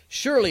says,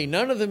 "Surely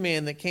none of the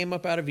men that came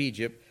up out of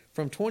Egypt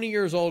from 20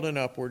 years old and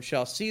upward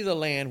shall see the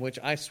land which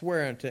I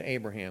swear unto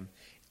Abraham,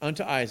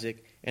 unto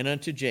Isaac, and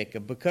unto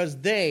Jacob, because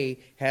they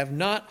have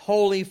not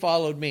wholly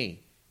followed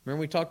me."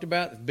 Remember we talked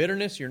about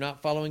bitterness? You're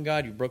not following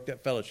God. You broke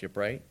that fellowship,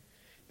 right?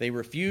 They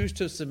refused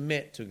to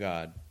submit to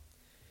God.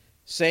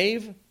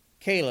 "Save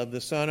Caleb,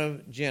 the son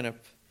of Jephunneh,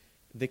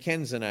 the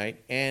Kenizzite,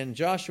 and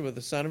Joshua,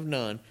 the son of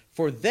Nun,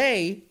 for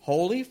they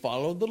wholly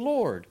followed the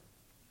Lord."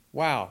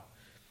 Wow.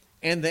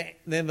 And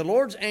then the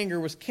Lord's anger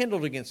was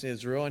kindled against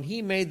Israel, and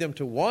he made them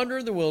to wander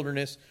in the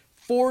wilderness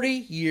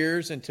 40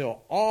 years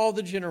until all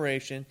the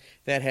generation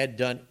that had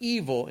done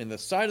evil in the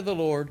sight of the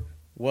Lord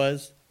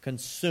was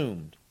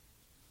consumed.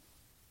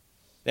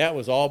 That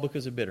was all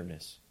because of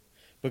bitterness.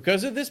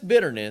 Because of this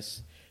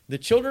bitterness, the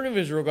children of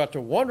Israel got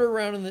to wander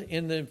around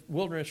in the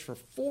wilderness for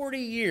 40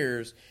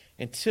 years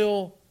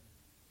until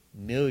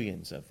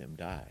millions of them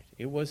died.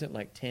 It wasn't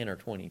like 10 or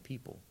 20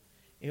 people.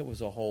 It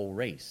was a whole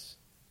race.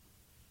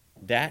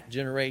 Those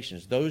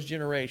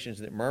generations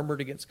that murmured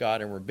against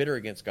God and were bitter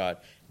against God,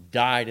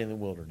 died in the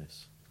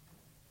wilderness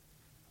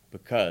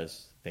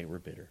because they were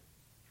bitter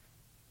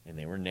and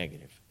they were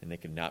negative and they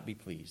could not be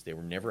pleased. They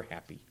were never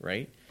happy,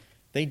 right?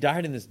 They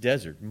died in this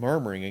desert,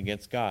 murmuring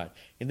against God,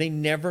 and they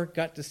never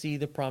got to see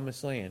the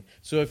promised land.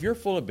 So if you're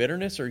full of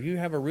bitterness or you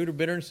have a root of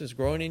bitterness that's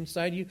growing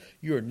inside you,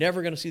 you are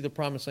never going to see the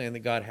promised land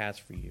that God has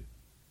for you.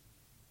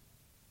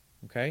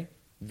 Okay?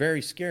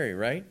 Very scary,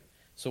 right?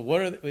 So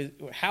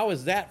how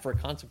is that for a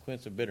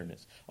consequence of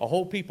bitterness? A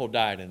whole people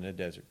died in the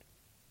desert.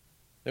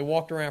 They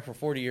walked around for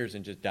 40 years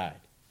and just died.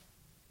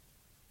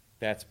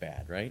 That's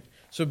bad, right?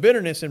 So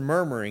bitterness and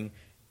murmuring,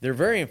 they're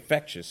very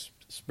infectious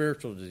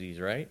spiritual disease,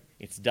 right?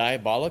 It's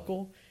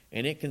diabolical,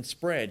 and it can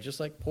spread just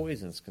like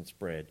poisons can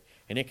spread.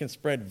 And it can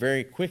spread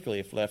very quickly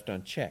if left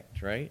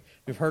unchecked, right?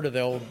 We've heard of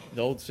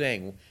the old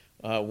saying,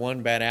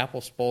 one bad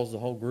apple spoils the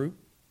whole group.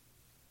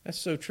 That's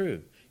so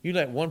true. You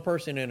let one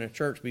person in a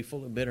church be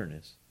full of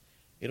bitterness,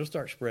 it'll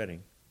start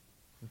spreading,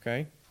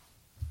 okay?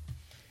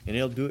 And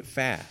it'll do it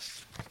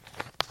fast.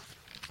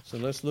 So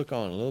let's look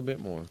on a little bit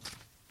more.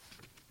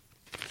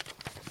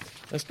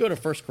 Let's go to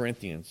 1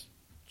 Corinthians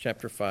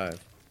chapter 5.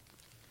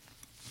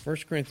 1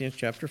 Corinthians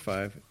chapter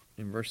 5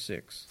 and verse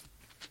 6.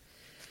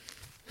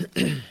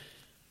 1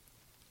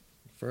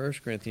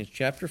 Corinthians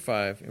chapter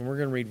 5, and we're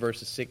going to read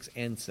verses 6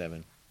 and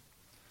 7.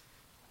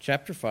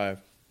 Chapter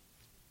 5,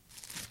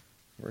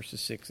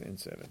 verses 6 and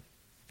 7.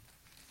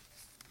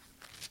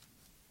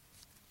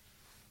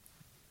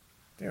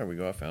 There we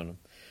go, I found them.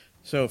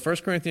 So 1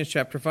 Corinthians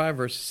chapter 5,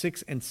 verses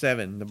 6 and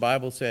 7, the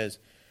Bible says,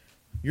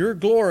 "Your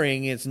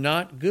glorying is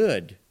not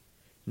good.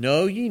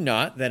 Know ye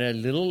not that a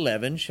little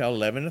leaven shall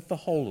leaveneth the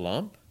whole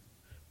lump?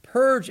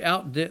 Purge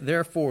out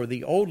therefore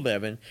the old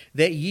leaven,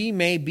 that ye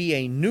may be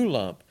a new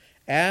lump,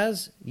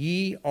 as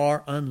ye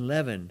are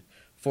unleavened.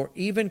 For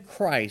even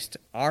Christ,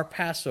 our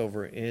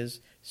Passover, is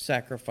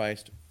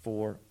sacrificed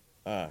for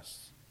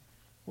us."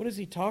 What is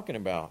he talking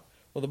about?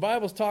 Well, the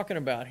Bible's talking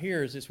about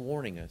here is it's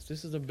warning us.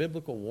 This is a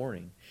biblical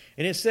warning.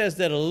 And it says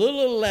that a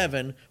little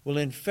leaven will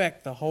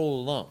infect the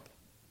whole lump.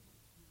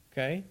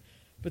 Okay?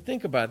 But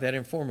think about that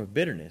in form of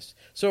bitterness.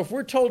 So if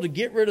we're told to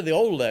get rid of the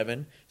old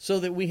leaven so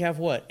that we have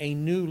what? A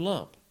new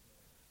lump.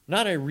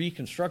 Not a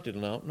reconstructed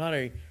lump, not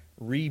a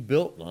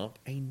rebuilt lump,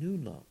 a new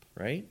lump,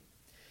 right?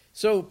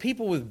 So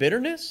people with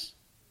bitterness,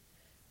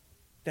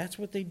 that's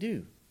what they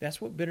do.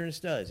 That's what bitterness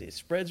does. It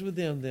spreads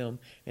within them,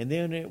 and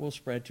then it will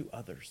spread to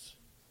others.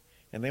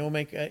 And they will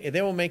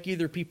make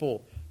either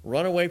people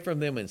run away from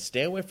them and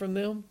stay away from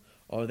them,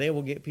 or they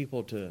will get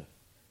people to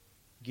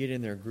get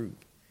in their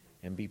group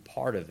and be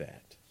part of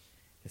that.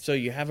 And so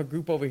you have a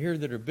group over here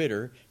that are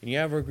bitter, and you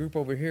have a group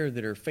over here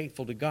that are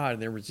faithful to God,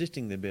 and they're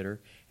resisting the bitter.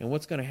 And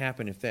what's going to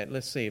happen if that,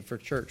 let's say for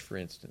church, for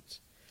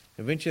instance,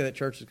 eventually that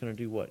church is going to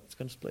do what? It's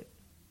going to split.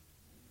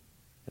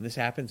 And this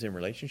happens in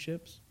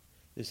relationships.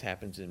 This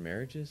happens in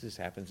marriages. This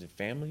happens in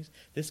families.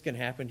 This can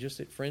happen just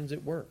at friends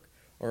at work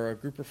or a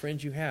group of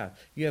friends you have.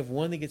 You have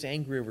one that gets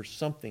angry over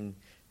something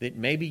that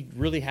maybe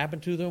really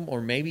happened to them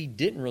or maybe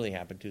didn't really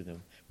happen to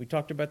them. We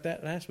talked about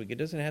that last week. It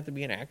doesn't have to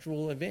be an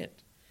actual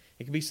event.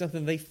 It could be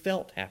something they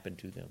felt happened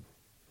to them.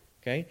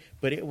 Okay?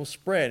 But it will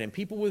spread. And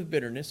people with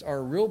bitterness are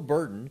a real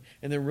burden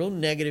and they're a real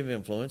negative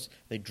influence.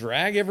 They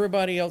drag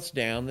everybody else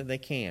down that they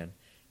can.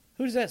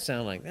 Who does that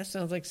sound like? That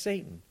sounds like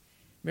Satan.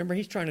 Remember,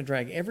 he's trying to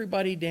drag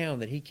everybody down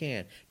that he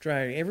can.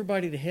 Drag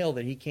everybody to hell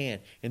that he can.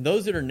 And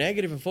those that are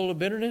negative and full of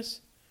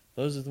bitterness,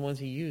 those are the ones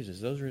he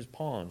uses. Those are his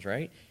pawns,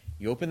 right?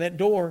 You open that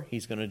door,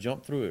 he's going to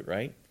jump through it,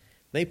 right?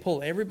 They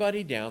pull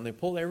everybody down. They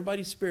pull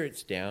everybody's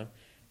spirits down.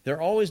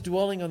 They're always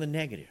dwelling on the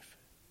negative.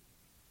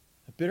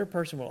 A bitter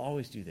person will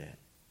always do that.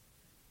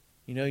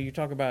 You know, you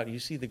talk about, you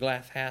see the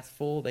glass half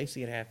full, they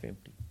see it half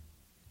empty.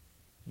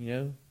 You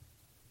know,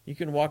 you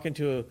can walk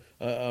into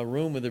a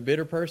room with a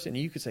bitter person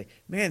and you could say,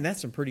 man,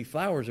 that's some pretty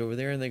flowers over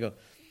there. And they go,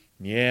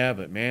 yeah,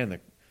 but man,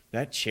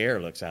 that chair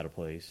looks out of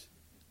place.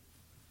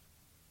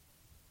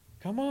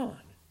 Come on.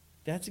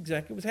 That's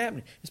exactly what's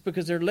happening. It's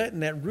because they're letting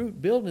that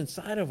root build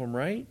inside of them,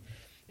 right?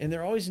 And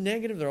they're always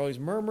negative. They're always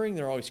murmuring.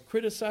 They're always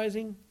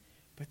criticizing.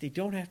 But they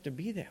don't have to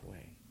be that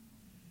way.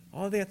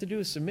 All they have to do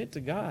is submit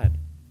to God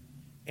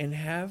and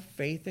have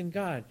faith in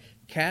God.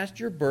 Cast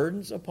your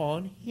burdens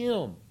upon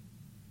Him.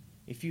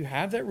 If you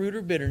have that root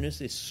of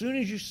bitterness, as soon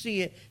as you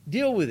see it,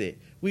 deal with it.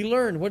 We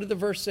learned, what did the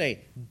verse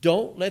say?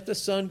 Don't let the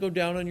sun go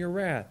down on your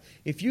wrath.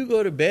 If you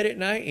go to bed at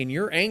night and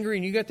you're angry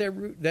and you got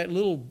that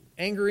little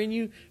anger in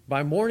you,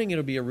 by morning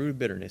it'll be a root of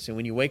bitterness. And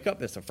when you wake up,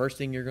 that's the first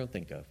thing you're going to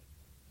think of.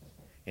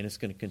 And it's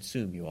going to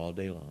consume you all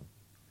day long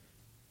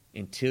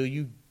until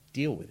you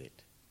deal with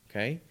it.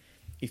 Okay?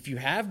 If you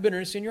have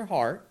bitterness in your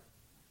heart,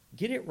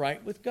 get it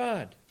right with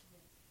God.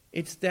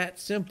 It's that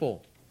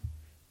simple.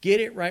 Get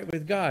it right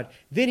with God.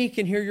 Then He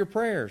can hear your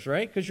prayers,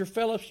 right? Because your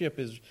fellowship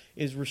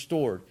is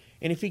restored.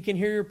 And if He can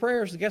hear your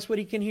prayers, guess what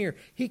He can hear?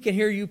 He can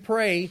hear you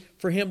pray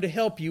for Him to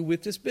help you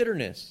with this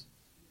bitterness.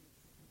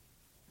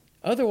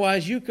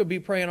 Otherwise, you could be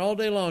praying all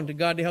day long to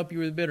God to help you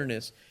with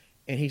bitterness,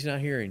 and He's not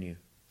hearing you.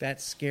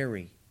 That's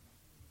scary.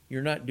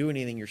 You're not doing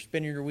anything. You're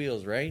spinning your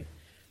wheels, right?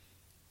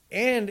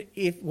 And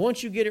if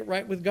once you get it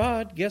right with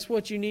God, guess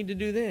what you need to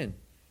do then?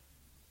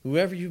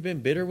 Whoever you've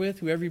been bitter with,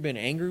 whoever you've been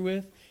angry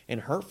with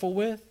and hurtful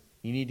with,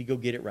 you need to go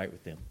get it right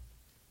with them.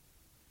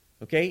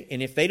 Okay?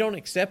 And if they don't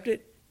accept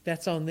it,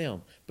 that's on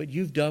them. But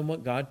you've done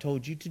what God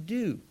told you to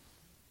do.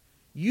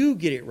 You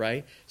get it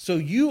right, so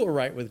you are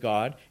right with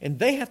God, and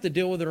they have to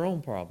deal with their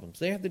own problems.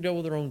 They have to deal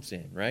with their own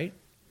sin, right?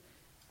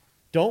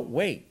 Don't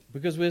wait,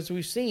 because as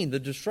we've seen, the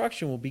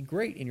destruction will be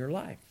great in your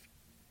life.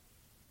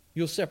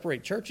 You'll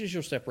separate churches,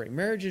 you'll separate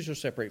marriages, you'll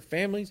separate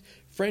families,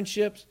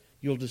 friendships.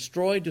 You'll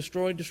destroy,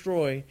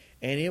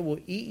 and it will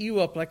eat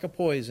you up like a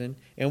poison.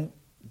 And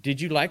did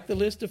you like the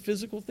list of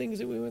physical things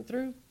that we went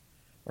through?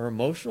 Or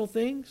emotional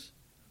things?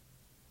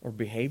 Or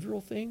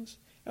behavioral things?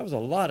 That was a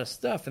lot of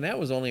stuff, and that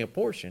was only a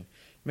portion.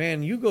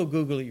 Man, you go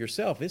Google it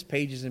yourself. It's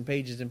pages and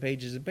pages and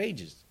pages and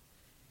pages.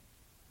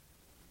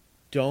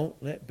 Don't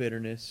let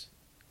bitterness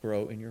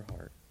grow in your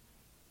heart.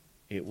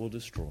 It will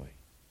destroy.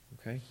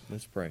 Okay?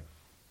 Let's pray.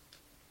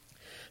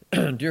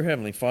 Dear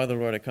Heavenly Father,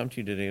 Lord, I come to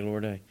you today,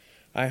 Lord.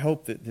 I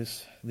hope that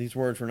these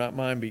words were not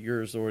mine but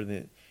yours,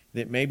 Lord,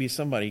 that maybe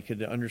somebody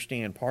could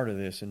understand part of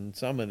this and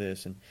some of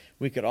this, and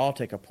we could all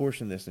take a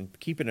portion of this and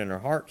keep it in our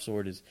hearts,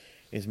 Lord,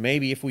 is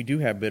maybe if we do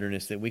have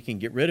bitterness that we can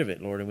get rid of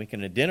it, Lord, and we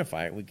can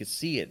identify it, we can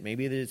see it.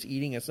 Maybe that it's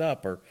eating us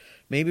up, or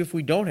maybe if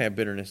we don't have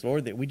bitterness,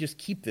 Lord, that we just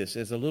keep this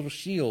as a little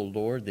shield,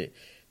 Lord, that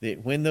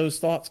when those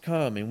thoughts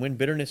come and when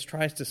bitterness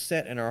tries to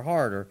set in our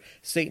heart, or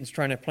Satan's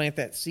trying to plant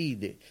that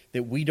seed,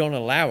 that we don't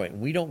allow it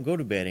and we don't go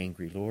to bed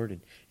angry, Lord,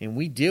 and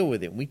we deal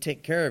with it and we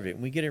take care of it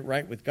and we get it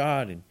right with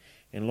God.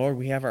 And Lord,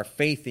 we have our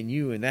faith in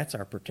you, and that's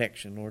our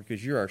protection, Lord,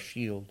 because you're our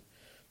shield,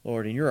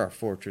 Lord, and you're our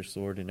fortress,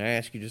 Lord. And I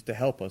ask you just to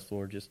help us,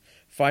 Lord, just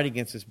fight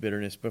against this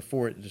bitterness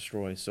before it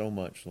destroys so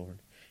much, Lord.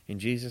 In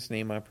Jesus'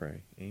 name I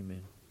pray.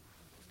 Amen.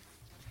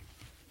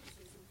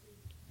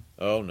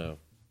 Oh, no.